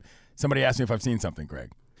time somebody asks me if I've seen something,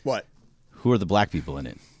 Greg? What? Who are the black people in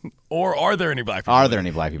it? Or are there any black people? Are there any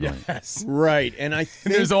black people in it? Yes. Right, and I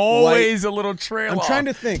think there's always a little trail. I'm off. trying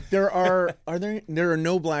to think. There are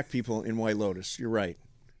no black people in White Lotus. You're right.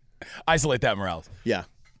 Isolate that, Morales. Yeah,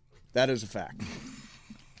 that is a fact.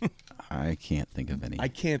 I can't think of any. I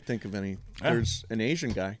can't think of any. There's an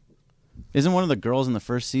Asian guy. Isn't one of the girls in the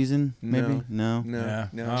first season? Maybe no.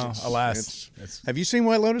 Oh, alas. Have you seen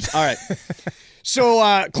White Lotus? All right.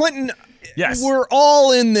 So, Clinton. Yes. We're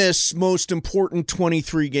all in this most important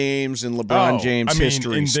 23 games in LeBron James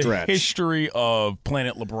history in stretch. The history of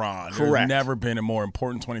Planet LeBron. Correct. There's never been a more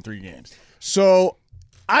important 23 games. So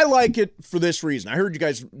I like it for this reason. I heard you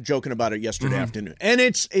guys joking about it yesterday afternoon. And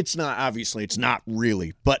it's not, obviously, it's not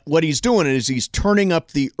really. But what he's doing is he's turning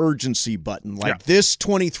up the urgency button. This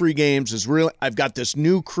 23 games is really, I've got this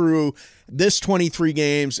new crew. This 23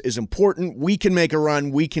 games is important. We can make a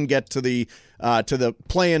run. We can get to the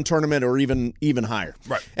play-in tournament or even higher.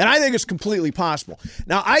 Right. And I think it's completely possible.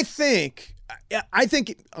 Now, I think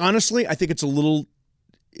honestly, I think it's a little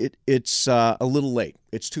late.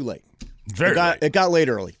 It's too late. It got late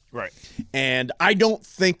early. Right. And I don't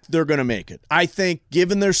think they're going to make it. I think,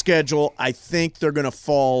 given their schedule, I think they're going to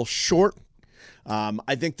fall short.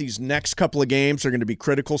 I think these next couple of games are going to be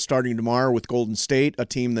critical starting tomorrow with Golden State, a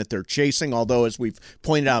team that they're chasing, although, as we've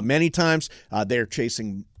pointed out many times, they're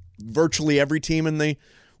chasing virtually every team in the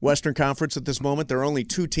Western Conference at this moment. There are only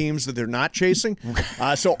two teams that they're not chasing.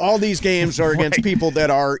 So all these games are against people that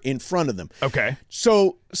are in front of them. Okay.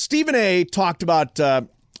 So Stephen A. talked about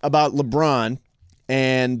LeBron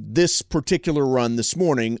and this particular run this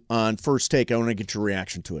morning on First Take. I want to get your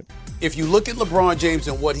reaction to it. If you look at LeBron James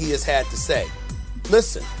and what he has had to say,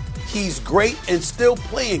 listen, he's great and still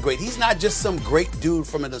playing great. He's not just some great dude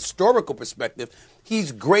from an historical perspective.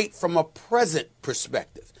 He's great from a present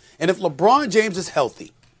perspective. And if LeBron James is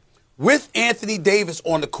healthy, with Anthony Davis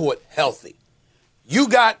on the court healthy, you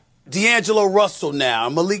got D'Angelo Russell now,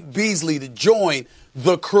 Malik Beasley to join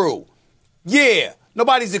the Crew. Yeah,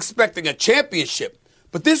 nobody's expecting a championship,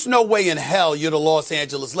 but there's no way in hell you're the Los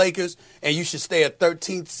Angeles Lakers and you should stay a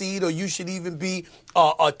 13th seed, or you should even be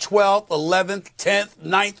a 12th, 11th, 10th,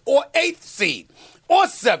 9th, or 8th seed, or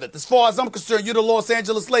 7th. As far as I'm concerned, you're the Los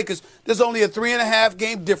Angeles Lakers. There's only a 3.5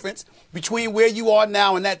 game difference between where you are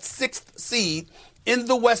now and that 6th seed in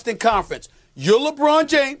the Western Conference. You're LeBron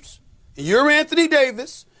James, and you're Anthony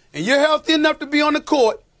Davis, and you're healthy enough to be on the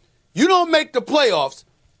court. You don't make the playoffs.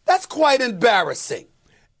 That's quite embarrassing.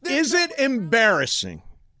 Is it embarrassing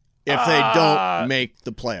if they don't make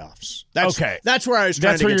the playoffs? Okay. That's where I was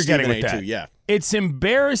trying to get Stephen A that. to. Yeah. It's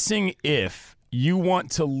embarrassing if you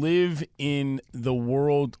want to live in the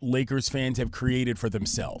world Lakers fans have created for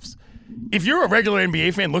themselves. If you're a regular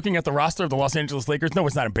NBA fan looking at the roster of the Los Angeles Lakers, no,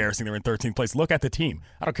 it's not embarrassing they're in 13th place. Look at the team.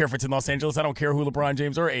 I don't care if it's in Los Angeles. I don't care who LeBron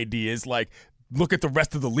James or AD is. Like, look at the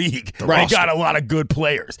rest of the league. They got a lot of good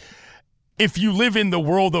players. If you live in the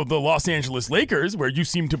world of the Los Angeles Lakers, where you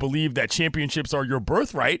seem to believe that championships are your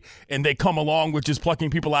birthright and they come along with just plucking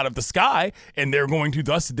people out of the sky and they're going to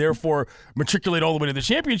therefore matriculate all the way to the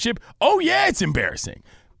championship, oh, yeah, it's embarrassing.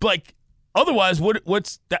 But, like, otherwise,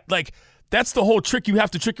 what's that? Like, that's the whole trick you have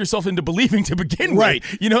to trick yourself into believing to begin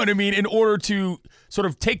with. You know what I mean? In order to sort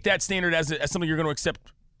of take that standard as something you're going to accept.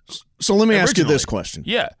 So let me ask you this question.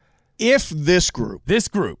 Yeah. If this group,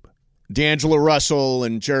 D'Angelo Russell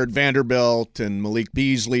and Jared Vanderbilt and Malik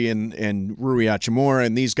Beasley and Rui Hachimura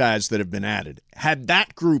and these guys that have been added, had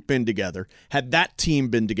that group been together, had that team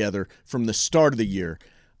been together from the start of the year,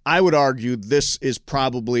 I would argue this is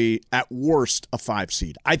probably at worst a 5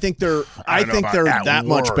 seed. I think they're that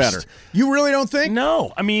much better. You really don't think?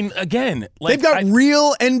 No. I mean, again, like, they've got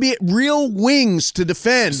real wings to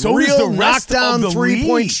defend. So real the rest knockdown of the 3-point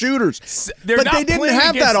league. shooters. But they didn't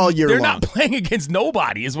have that all year long. They're not playing against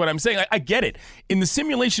nobody, is what I'm saying. I get it. In the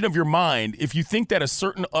simulation of your mind, if you think that a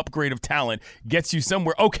certain upgrade of talent gets you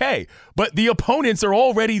somewhere, okay. But the opponents are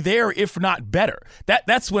already there, if not better.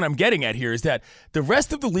 That's what I'm getting at here, is that the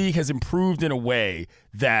rest of the league has improved in a way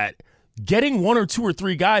that getting 1 or 2 or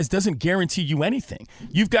 3 guys doesn't guarantee you anything.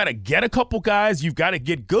 You've got to get a couple guys, you've got to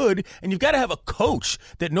get good, and you've got to have a coach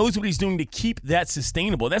that knows what he's doing to keep that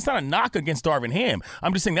sustainable. That's not a knock against Darvin Ham.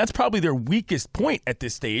 I'm just saying that's probably their weakest point at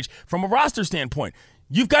this stage from a roster standpoint.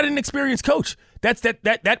 You've got an experienced coach.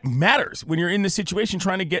 That matters when you're in this situation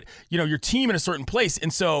trying to get, your team in a certain place.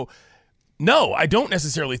 And so, no, I don't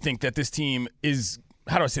necessarily think that this team is,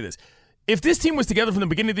 how do I say this? If this team was together from the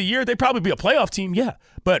beginning of the year, they'd probably be a playoff team, yeah.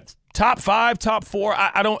 But top 5, top 4,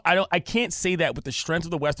 I can't say that with the strength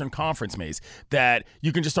of the Western Conference, Mace, that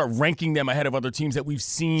you can just start ranking them ahead of other teams that we've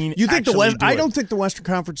seen. You think I don't think the Western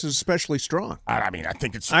Conference is especially strong. I mean, I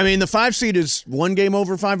think it's. I mean, the 5 seed is 1 game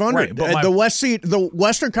over 500. Right, but the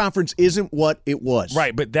Western Conference isn't what it was.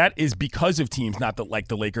 Right, but that is because of teams like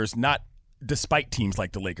the Lakers, not despite teams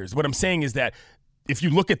like the Lakers. What I'm saying is that if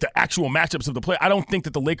you look at the actual matchups of the play, I don't think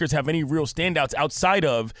that the Lakers have any real standouts outside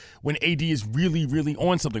of when AD is really, really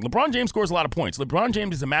on something. LeBron James scores a lot of points. LeBron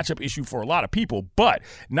James is a matchup issue for a lot of people, but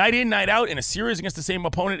night in, night out in a series against the same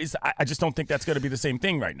opponent, I just don't think that's going to be the same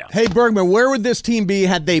thing right now. Hey, Bergman, where would this team be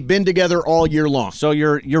had they been together all year long? So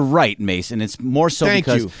you're right, Mason. It's more so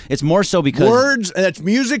because words. That's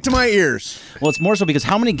music to my ears. Well, it's more so because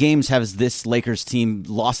how many games has this Lakers team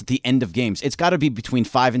lost at the end of games? It's got to be between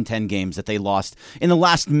 5 and 10 games that they lost in the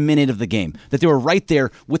last minute of the game, that they were right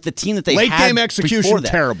there with the team that they had. Late game execution,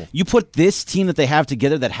 terrible. You put this team that they have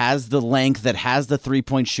together that has the length, that has the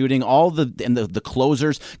 3-point shooting, all the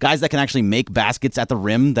closers, guys that can actually make baskets at the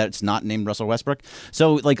rim that's not named Russell Westbrook.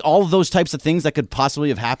 So, like, all of those types of things that could possibly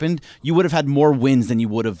have happened, you would have had more wins than you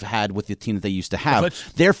would have had with the team that they used to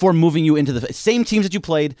have. Therefore, moving you into the same teams that you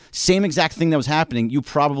played, same exact thing that was happening, you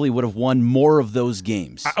probably would have won more of those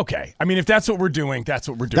games. Okay. I mean, if that's what we're doing, that's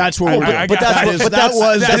what we're doing. That's what we're doing.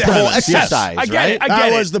 That's the whole exercise, right?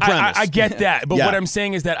 That was the premise. I get that. But what I'm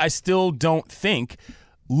saying is that I still don't think,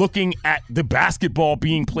 looking at the basketball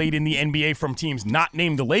being played in the NBA from teams not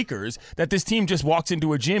named the Lakers, that this team just walks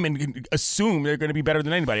into a gym and assume they're going to be better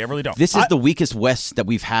than anybody. I really don't. This is the weakest West that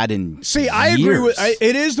we've had in years. I agree with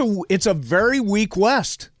it's a very weak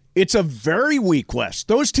West. It's a very weak West.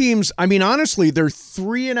 Those teams, I mean, honestly, they're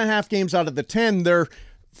 3.5 games out of the 10. They're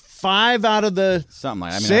 5 out of the something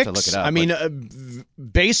like. I 6. I have to look it up. I mean,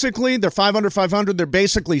 basically, they're 5 under 500. They're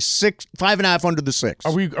basically 5.5 under the 6.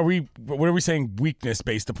 Are we? What are we saying? Weakness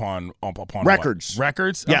based upon records? What?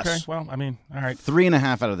 Records? Yes. Okay. Well, I mean, all right.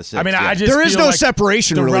 3.5 out of the 6. I mean, yeah. I just there is feel no like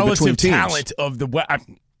separation the really relative between teams. Talent of the.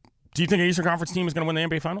 Do you think an Eastern Conference team is going to win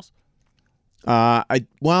the NBA Finals?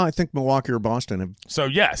 I think Milwaukee or Boston have. So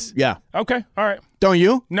yes. Yeah. Okay. All right. Don't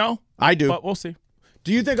you? No, I do. But we'll see.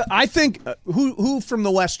 Do you think? I think who from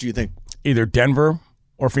the West do you think? Either Denver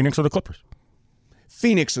or Phoenix or the Clippers.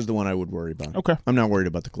 Phoenix is the one I would worry about. Okay. I'm not worried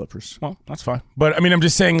about the Clippers. Well, that's fine. But, I mean, I'm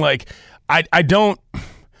just saying, like, I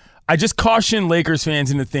just caution Lakers fans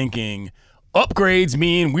into thinking upgrades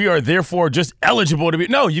mean we are therefore just eligible to be.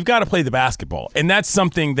 No, you've got to play the basketball. And that's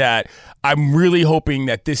something that I'm really hoping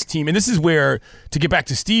that this team, and this is where, to get back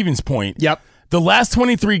to Steven's point, the last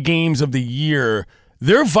 23 games of the year,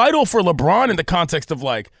 they're vital for LeBron in the context of,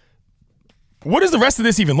 like, what does the rest of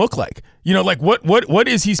this even look like? You know, like what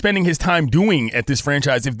is he spending his time doing at this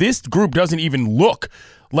franchise? If this group doesn't even look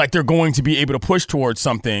like they're going to be able to push towards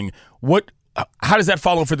something, how does that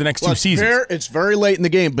follow for the next two seasons? It's very late in the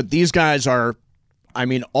game, but these guys are, I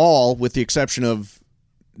mean, all with the exception of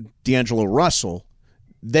D'Angelo Russell,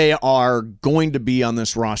 they are going to be on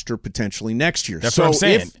this roster potentially next year. That's what I'm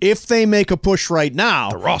saying. If they make a push right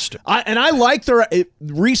now, the roster. I like their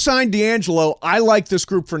re-sign D'Angelo. I like this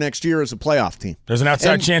group for next year as a playoff team. There's an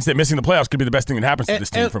outside chance that missing the playoffs could be the best thing that happens to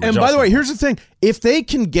this team. And by the way, here's the thing: if they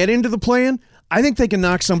can get into the play-in, I think they can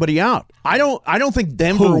knock somebody out. I don't think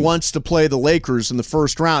Denver wants to play the Lakers in the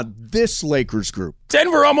first round. This Lakers group.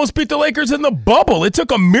 Denver almost beat the Lakers in the bubble. It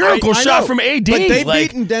took a miracle shot from AD. But they've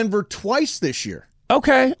beaten Denver twice this year.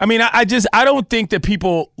 Okay. I mean, I don't think that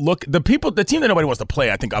people look the team that nobody wants to play,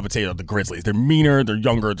 I think I would say are the Grizzlies. They're meaner, they're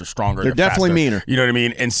younger, they're stronger. They're definitely faster. meaner. You know what I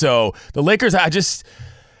mean? And so the Lakers, I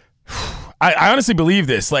honestly believe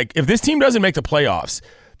this. Like, if this team doesn't make the playoffs,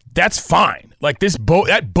 that's fine. Like,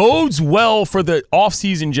 that bodes well for the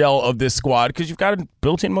offseason gel of this squad because you've got a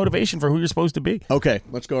built-in motivation for who you're supposed to be. Okay,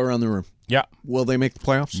 let's go around the room. Yeah. Will they make the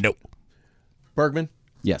playoffs? Nope. Bergman?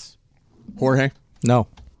 Yes. Jorge? No.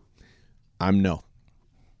 I'm no.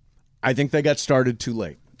 I think they got started too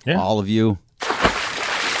late. Yeah. All of you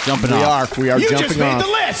jumping off. We are You jumping just made off. the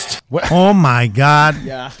list. Oh my God.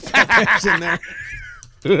 Yeah, it's in there.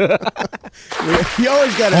 You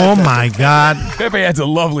always got to. Oh my God. Pepe adds a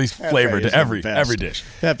lovely flavor is to every the best. dish.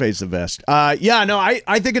 Pepe's the best. I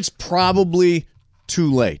think it's probably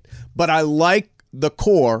too late, but I like the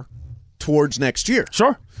core towards next year.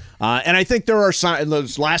 Sure. And I think there are signs in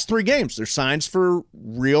those last three games. There's signs for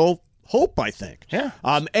real hope, I think. Yeah.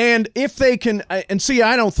 And if they can, I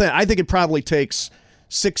think it probably takes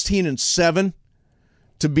 16-7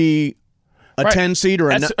 to be a 10 seed or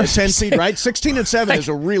a 10 seed, right? 16-7 is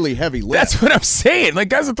a really heavy lift. That's what I'm saying. Like,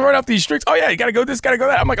 guys are throwing out these streaks. Oh, yeah, you got to go this, got to go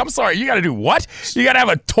that. I'm like, I'm sorry. You got to do what? You got to have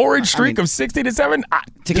a torrid streak of 16-7?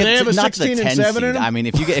 To get they have a not to the 10 16-7 seed. in them? I mean,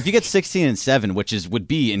 if you get 16-7, which would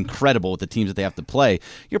be incredible with the teams that they have to play,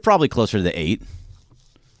 you're probably closer to the 8.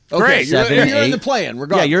 Okay, Great. you're 7, in 8. the play-in,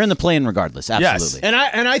 regardless. Yeah, you're in the play-in regardless. Absolutely. And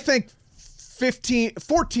I think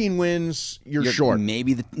 14 wins, you're short.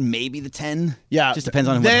 Maybe the 10. Yeah, just depends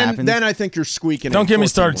on what happens. Then I think you're squeaking. Don't in get me 14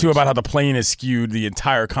 started, too, wins. about how the play-in is skewed the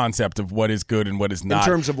entire concept of what is good and what is not.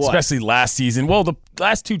 In terms of what? Especially last season. Well, the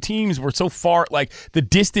last two teams were so far, like, the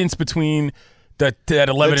distance between that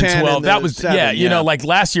 11 The and 10 12, and that the was, 7, you know, like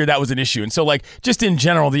last year that was an issue. And so, like, just in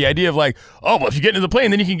general, the idea of, like, oh, well, if you get into the play-in,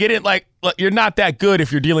 then you can get in, like, you're not that good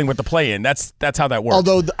if you're dealing with the play-in. That's how that works.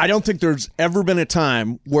 Although I don't think there's ever been a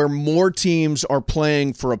time where more teams are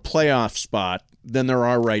playing for a playoff spot than there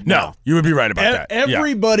are right now. No, you would be right about that.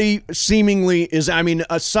 Everybody seemingly is, I mean,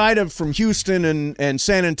 aside from Houston and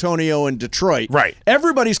San Antonio and Detroit, right?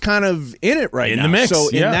 Everybody's kind of in it right in now. the mix. So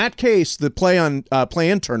in that case, the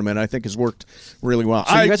play-in tournament, I think, has worked really well.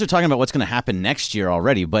 So you guys are talking about what's going to happen next year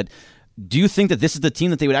already, but do you think that this is the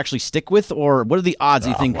team that they would actually stick with, or what are the odds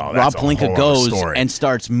you think Rob Pelinka goes and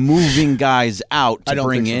starts moving guys out to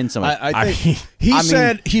bring in somebody? I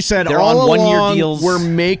think he said they're all on one-year along, deals. we're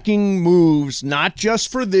making moves not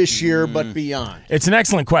just for this year but beyond. It's an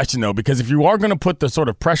excellent question, though, because if you are going to put the sort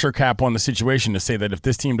of pressure cap on the situation to say that if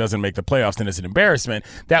this team doesn't make the playoffs, then it's an embarrassment,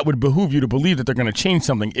 that would behoove you to believe that they're going to change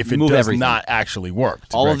something if it does not actually work.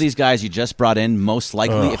 All of these guys you just brought in, most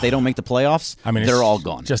likely, if they don't make the playoffs, they're all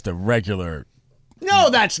gone. Just a regular. No,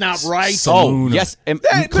 that's not right. Oh, yes.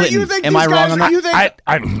 Clinton, am I wrong on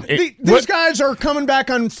that? These guys are coming back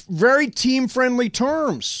on very team-friendly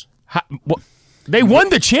terms. They won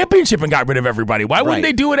the championship and got rid of everybody. Why wouldn't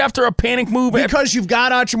they do it after a panic move? Because you've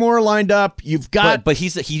got Achimura lined up. You've got but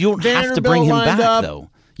you don't have to bring him back, though.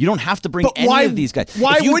 You don't have to bring any of these guys.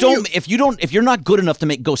 Why if you're not good enough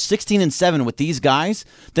to go 16-7 with these guys,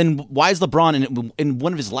 then why is LeBron in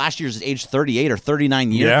one of his last years at age 38 or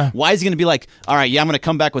 39 years? Yeah. Why is he going to be like, all right, I'm going to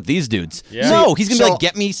come back with these dudes? Yeah. No, he's going to be like,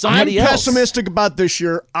 get me somebody I'm else. pessimistic about this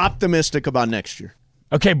year, optimistic about next year.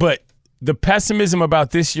 Okay, but the pessimism about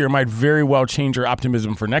this year might very well change your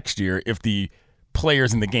optimism for next year if the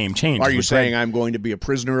players in the game change. Are you saying I'm going to be a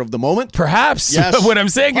prisoner of the moment? Perhaps. Yes. What I'm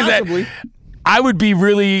saying Possibly. is that I would be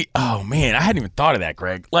really, oh man, I hadn't even thought of that,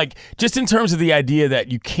 Greg. Like, just in terms of the idea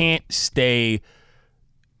that you can't stay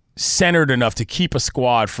centered enough to keep a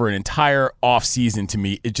squad for an entire offseason, to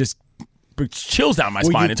me, it just chills down my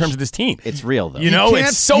spine in terms of this team. It's real, though.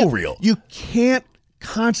 It's so real. You can't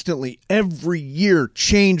constantly every year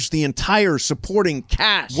change the entire supporting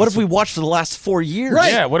cast. What have we watched for the last 4 years?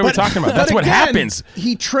 Right. Yeah, what are we talking about? That's what happens.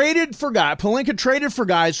 He traded for guys. Pelinka traded for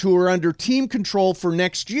guys who are under team control for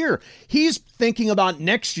next year. He's thinking about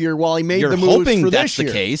next year while he made You're the moves hoping for that's this year.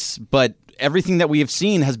 the case, but everything that we have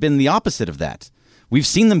seen has been the opposite of that. We've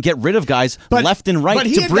seen them get rid of guys left and right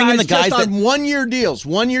to bring in the guys just that on 1 year deals,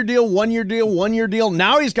 1 year deal, 1 year deal, 1 year deal.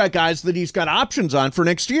 Now he's got guys that he's got options on for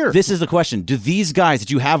next year. This is the question. Do these guys that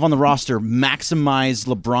you have on the roster maximize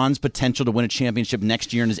LeBron's potential to win a championship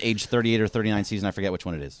next year in his age 38 or 39 season? I forget which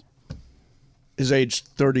one it is. His age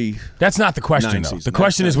 30. That's not the question, though. The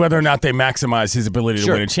question is whether or not they maximize his ability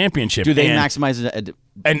to win a championship. Do they maximize it?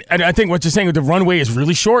 And I think what you're saying, the runway is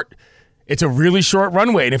really short. It's a really short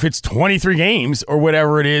runway, and if it's 23 games or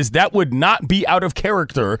whatever it is, that would not be out of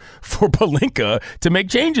character for Pelinka to make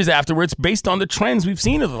changes afterwards based on the trends we've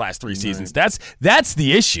seen in the last 3 seasons. That's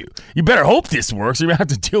the issue. You better hope this works, or you're going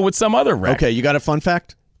to have to deal with some other wreck. Okay, you got a fun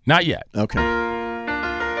fact? Not yet. Okay.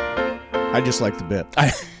 I just like the bit.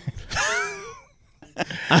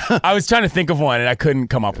 I was trying to think of one, and I couldn't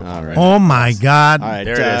come up with one. All right. Oh, my God. All right,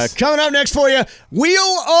 There it is. Coming up next for you, Wheel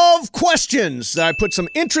of Questions. I put some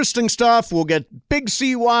interesting stuff. We'll get Big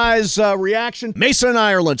CY's reaction. Mason,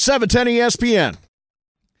 Ireland, 710 ESPN.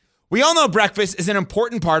 We all know breakfast is an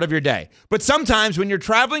important part of your day, but sometimes when you're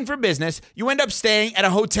traveling for business, you end up staying at a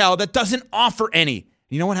hotel that doesn't offer any.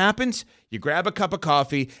 You know what happens? You grab a cup of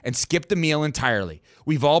coffee and skip the meal entirely.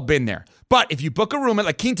 We've all been there. But if you book a room at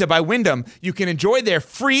La Quinta by Wyndham, you can enjoy their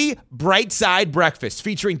free Bright Side breakfast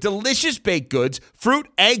featuring delicious baked goods, fruit,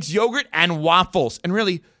 eggs, yogurt, and waffles. And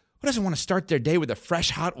really, who doesn't want to start their day with a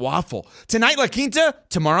fresh, hot waffle? Tonight, La Quinta,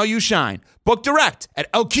 tomorrow you shine. Book direct at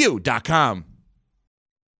lq.com.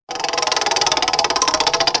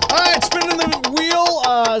 All right, spinning the wheel.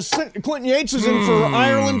 Clinton Yates is in for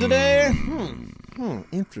Ireland today.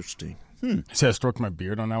 Interesting. You said I stroked my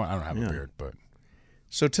beard on that one? I don't have a beard, but...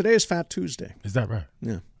 So today is Fat Tuesday. Is that right?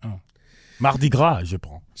 Yeah. Oh. Mardi Gras, je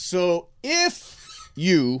pense. So if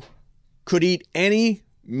you could eat any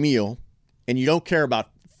meal and you don't care about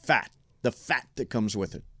fat, the fat that comes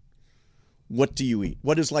with it, what do you eat?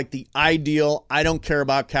 What is like the ideal, I don't care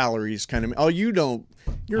about calories kind of, you don't.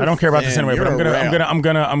 I don't care about this anyway, but I'm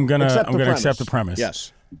gonna accept the premise.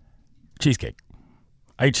 Yes. Cheesecake.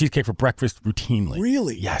 I eat cheesecake for breakfast routinely.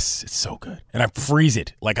 Really? Yes, it's so good. And I freeze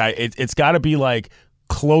it. Like it's got to be like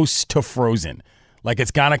close to frozen. Like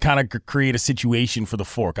it's got to kind of create a situation for the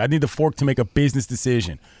fork. I need the fork to make a business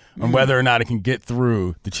decision on whether or not it can get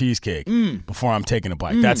through the cheesecake before I'm taking a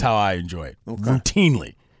bite. That's how I enjoy it. Okay.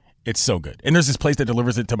 Routinely. It's so good. And there's this place that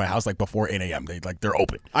delivers it to my house like before 8 a.m. They're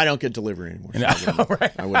open. I don't get delivery anymore. So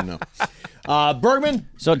I wouldn't know. Bergman?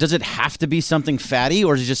 So does it have to be something fatty,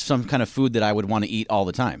 or is it just some kind of food that I would want to eat all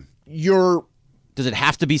the time? Does it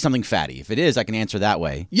have to be something fatty? If it is, I can answer that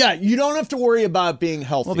way. Yeah, you don't have to worry about being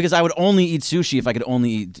healthy. Well, because I would only eat sushi if I could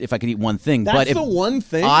eat one thing. That's the one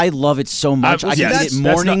thing. I love it so much. I can eat it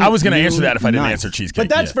morning. I was going to answer that if I didn't night. answer cheesecake.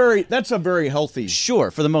 But that's a very healthy.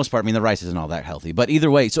 Sure, for the most part. I mean, the rice isn't all that healthy. But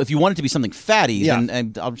either way, so if you want it to be something fatty,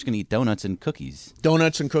 then I'm just going to eat donuts and cookies.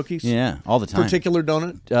 Donuts and cookies? Yeah, all the time. Particular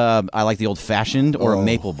donut? I like the old-fashioned or a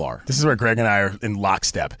maple bar. This is where Greg and I are in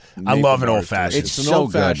lockstep. I love an old-fashioned. It's an so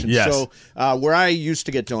old-fashioned. good. Yes. So where I used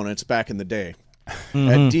to get donuts back in the day at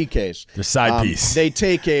DK's. The side piece. They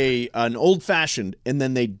take an old-fashioned and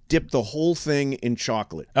then they dip the whole thing in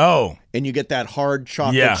chocolate. Oh. And you get that hard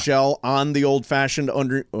chocolate shell on the old-fashioned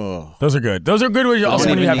under. Oh. Those are good. Those are good when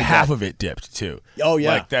you have half of it dipped, too. Oh,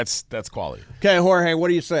 yeah. Like, that's quality. Okay, Jorge, what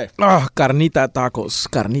do you say? Oh, carnita tacos.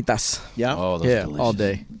 Carnitas. Yeah? Oh, those are delicious. All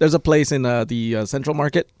day. There's a place in the Central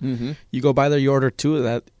Market. Mm-hmm. You go by there, you order 2.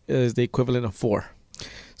 That is the equivalent of 4.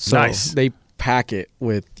 So nice. They pack it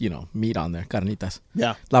with, meat on there, carnitas.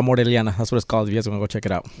 Yeah. La Moreliana, that's what it's called if you guys want to go check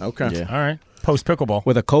it out. Okay. Yeah. All right. Post pickleball.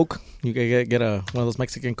 With a Coke, you can get one of those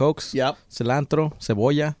Mexican Cokes. Yep. Cilantro,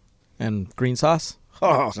 cebolla, and green sauce.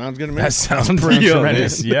 Oh, sounds good to me. That sounds pretty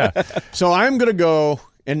horrendous. Yeah. So I'm going to go,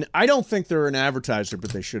 and I don't think they're an advertiser,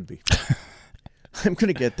 but they should be. I'm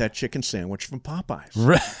going to get that chicken sandwich from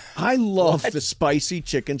Popeyes. I love the spicy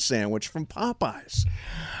chicken sandwich from Popeyes.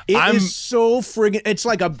 It is so friggin', it's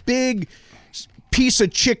like a big piece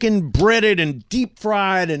of chicken breaded and deep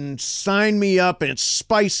fried and sign me up, and it's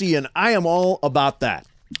spicy, and I am all about that.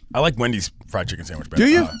 I like Wendy's fried chicken sandwich better. Do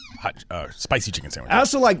you? Spicy chicken sandwich. I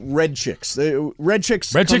also like Red Chicks. Red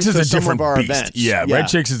Chicks. Red Chicks comes is to a some different of our beast. events. Yeah, Red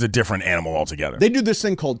Chicks is a different animal altogether. They do this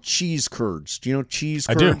thing called cheese curds. Do you know cheese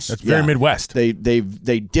I curds? do. That's very Midwest. They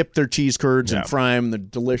dip their cheese curds and fry them. They're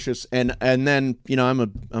delicious. And then I'm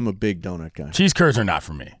a big donut guy. Cheese curds are not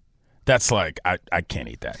for me. That's like I can't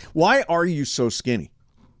eat that. Why are you so skinny?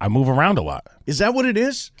 I move around a lot. Is that what it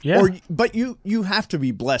is? Yeah. But you have to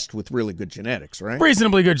be blessed with really good genetics, right?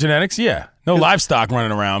 Reasonably good genetics, yeah. No livestock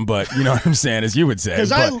running around, but you know what I'm saying, as you would say.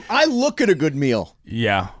 Because I look at a good meal.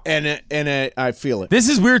 Yeah. And I feel it. This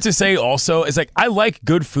is weird to say also. It's like I like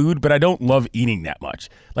good food, but I don't love eating that much.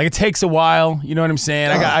 Like it takes a while, you know what I'm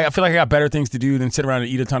saying? I feel like I got better things to do than sit around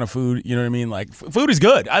and eat a ton of food, you know what I mean? Like food is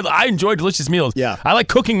good. I enjoy delicious meals. Yeah. I like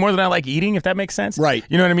cooking more than I like eating, if that makes sense. Right.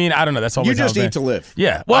 You know what I mean? I don't know. That's all. You just eat to live.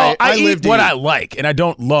 Yeah. Well, I eat what I eat. like, and I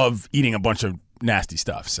don't love eating a bunch of nasty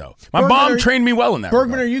stuff. So my Bergman, mom trained me well in that.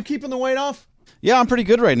 Bergman, regard. are you keeping the weight off? Yeah, I'm pretty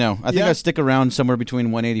good right now. I think Yeah? I stick around somewhere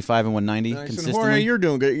between 185 and 190 Nice. And consistently. Jorge, you're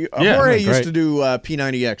doing good. Yeah, Jorge doing used great. to do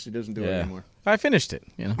P90X. He doesn't do it anymore. I finished it.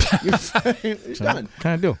 You know, Done.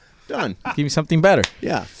 kind of do. Done. Give me something better.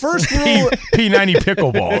 Yeah. First rule. P90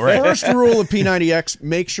 pickleball, right? First rule of P90X: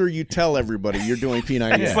 make sure you tell everybody you're doing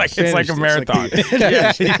P90X. It's like a marathon.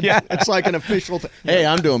 It's like an official. Hey,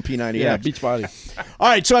 I'm doing P90X. Yeah, beach body. All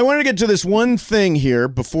right, so I wanted to get to this one thing here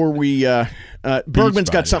before we.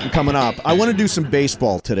 Bergman's got something coming up. I want to do some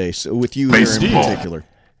baseball today with you here in particular.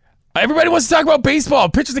 Everybody wants to talk about baseball.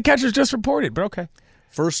 Pitchers and catchers just reported, but okay.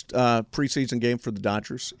 First preseason game for the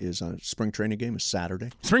Dodgers is spring training game is Saturday.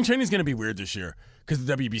 Spring training is going to be weird this year because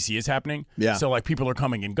the WBC is happening. Yeah. So like people are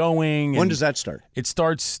coming and going. When and does that start? It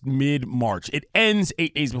starts mid-March. It ends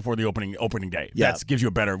 8 days before the opening day. Yeah. That gives you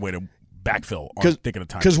a better way to backfill on thinking of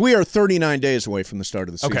time. Because we are 39 days away from the start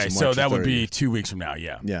of the season. Okay, so March that would 30th. be 2 weeks from now.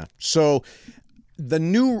 Yeah. Yeah. So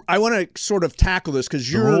I want to sort of tackle this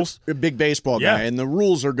because you're rules? a big baseball guy, Yeah. and the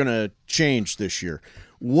rules are going to change this year.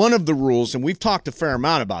 One of the rules, and we've talked a fair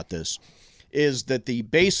amount about this, is that the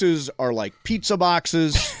bases are like pizza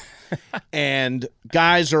boxes, and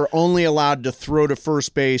guys are only allowed to throw to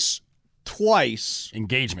first base twice.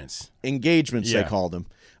 Engagements, they call them.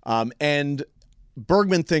 And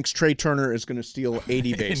Bergman thinks Trey Turner is going to steal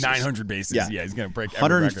 80 bases. 900 bases. Yeah. Yeah, he's going to break every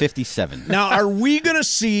record. 157. Now, are we going to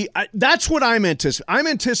see that's what I'm anticipating. I'm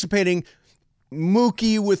anticipating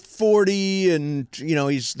Mookie with 40, and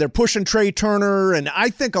they're pushing Trey Turner, and I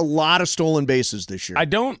think a lot of stolen bases this year. I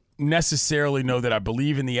don't necessarily know that I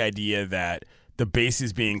believe in the idea that the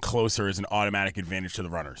bases being closer is an automatic advantage to the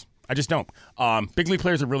runners. I just don't. Big league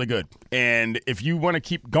players are really good. And if you want to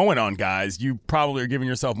keep going on guys, you probably are giving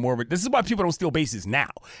yourself more of it. This is why people don't steal bases now,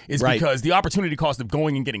 is because the opportunity cost of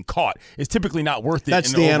going and getting caught is typically not worth it.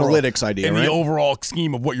 That's in the overall, analytics idea, in right? the overall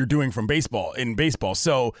scheme of what you're doing from baseball.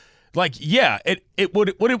 So, what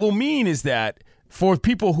it will mean is that for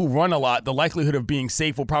people who run a lot, the likelihood of being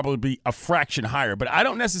safe will probably be a fraction higher. But I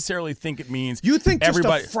don't necessarily think it means you think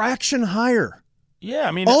everybody. Just a fraction higher. Yeah,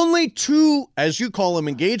 I mean, only two, as you call them,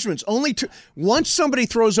 engagements. Only two. Once somebody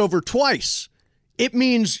throws over twice, it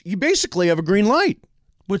means you basically have a green light.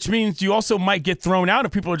 Which means you also might get thrown out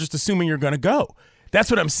if people are just assuming you're going to go.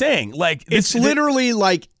 That's what I'm saying. Like it's literally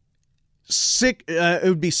like it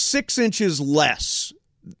would be 6 inches less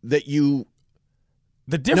that you.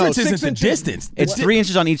 The difference isn't the distance. It's 3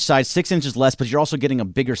 inches on each side, 6 inches less, but you're also getting a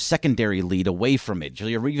bigger secondary lead away from it.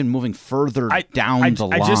 You're even moving further down the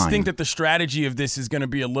line. I just think that the strategy of this is going to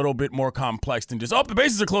be a little bit more complex than just, the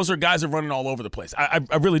bases are closer, guys are running all over the place. I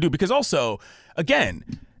really do. Because also, again,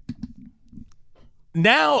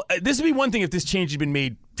 now, this would be one thing if this change had been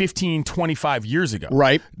made 15, 25 years ago.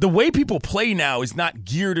 Right. The way people play now is not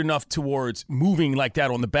geared enough towards moving like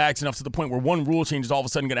that on the bags enough to the point where one rule change is all of a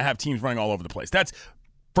sudden going to have teams running all over the place. That's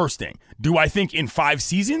first thing. Do I think in 5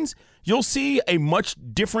 seasons you'll see a much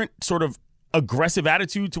different sort of aggressive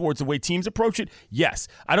attitude towards the way teams approach it? Yes.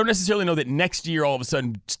 I don't necessarily know that next year all of a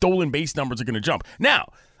sudden stolen base numbers are going to jump.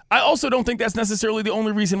 Now, I also don't think that's necessarily the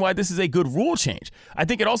only reason why this is a good rule change. I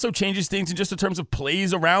think it also changes things in just in terms of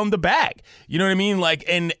plays around the bag. You know what I mean? Like,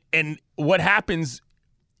 and what happens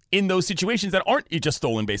in those situations that aren't just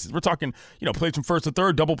stolen bases. We're talking, plays from first to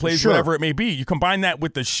third, double plays, whatever it may be. You combine that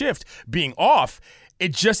with the shift being off,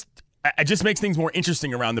 it just makes things more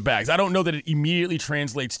interesting around the bags. I don't know that it immediately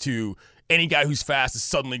translates to any guy who's fast is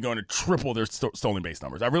suddenly going to triple their stolen base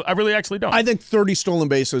numbers. I really actually don't. I think 30 stolen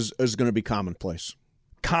bases is going to be commonplace.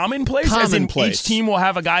 common place? As in Commonplace. each team will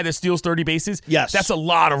have a guy that steals 30 bases? Yes. That's a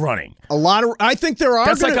lot of running. I think there are.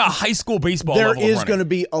 That's like a high school baseball There level of is running. going to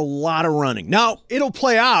be a lot of running. Now, it'll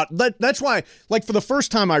play out. That's why, like, for the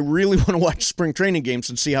first time, I really want to watch spring training games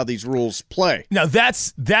and see how these rules play. Now,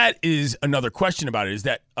 that is another question about it, is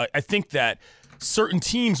that I think that certain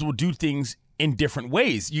teams will do things in different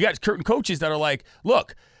ways. You got certain coaches that are like,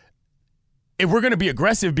 look, if we're going to be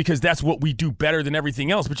aggressive because that's what we do better than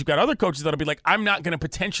everything else. But you've got other coaches that'll be like, I'm not going to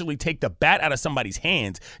potentially take the bat out of somebody's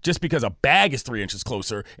hands just because a bag is 3 inches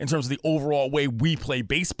closer in terms of the overall way we play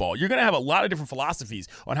baseball. You're going to have a lot of different philosophies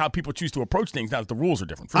on how people choose to approach things now that the rules are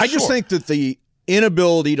different. I just think that the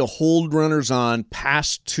inability to hold runners on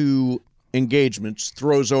past 2 engagements,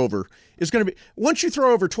 throws over, is going to be, once you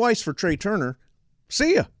throw over twice for Trey Turner,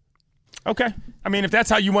 see ya. Okay. I mean, if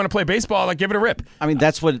that's how you want to play baseball, like, give it a rip. I mean,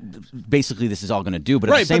 that's what basically this is all going to do. But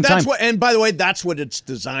at Right, the same but that's time, what, and by the way, that's what it's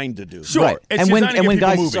designed to do. Sure. right. It's and when designed to get people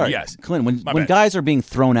guys, moving, sorry, yes. Clint, when My bad. guys are being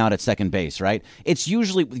thrown out at second base, right? It's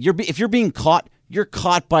usually if you're being caught, you're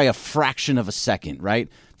caught by a fraction of a second, right?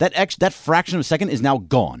 That fraction of a second is now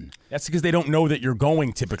gone. That's because they don't know that you're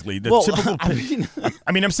going typically. The Well, typical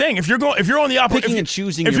I'm saying if you're on the opposite, Picking and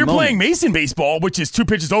choosing if your you're playing moment. Mason baseball, which is 2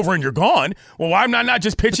 pitches over and you're gone, well, why not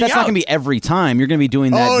just But pitching that's out? not going to be every time. You're going to be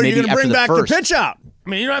doing that Oh, maybe you're going to after bring the back first. the pitch out. I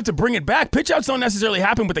mean, you don't have to bring it back. Pitch outs don't necessarily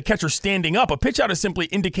happen with the catcher standing up. A pitch out is simply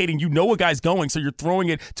indicating you know a guy's going, so you're throwing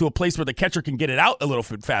it to a place where the catcher can get it out a little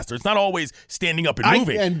bit faster. It's not always standing up and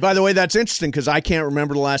moving. And by the way, that's interesting because I can't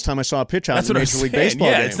remember the last time I saw a pitch out That's in what a I'm Major League saying. Baseball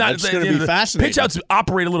Yeah, game. it's not. It's going to be fascinating. Pitch outs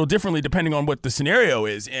operate a little differently depending on what the scenario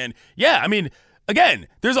is, and yeah, I mean, again,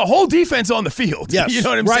 there's a whole defense on the field. Yes, You know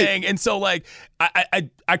what I'm right. saying? And so, like,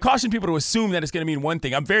 I caution people to assume that it's going to mean one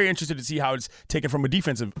thing. I'm very interested to see how it's taken from a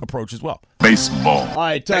defensive approach as well. Baseball. All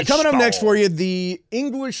right, coming up next for you, the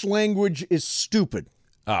English language is stupid.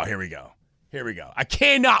 Oh, here we go. I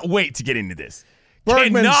cannot wait to get into this.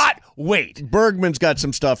 Bergman's- Cannot wait. Bergman's got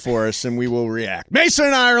some stuff for us, and we will react. Mason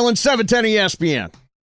and Ireland, 710 ESPN.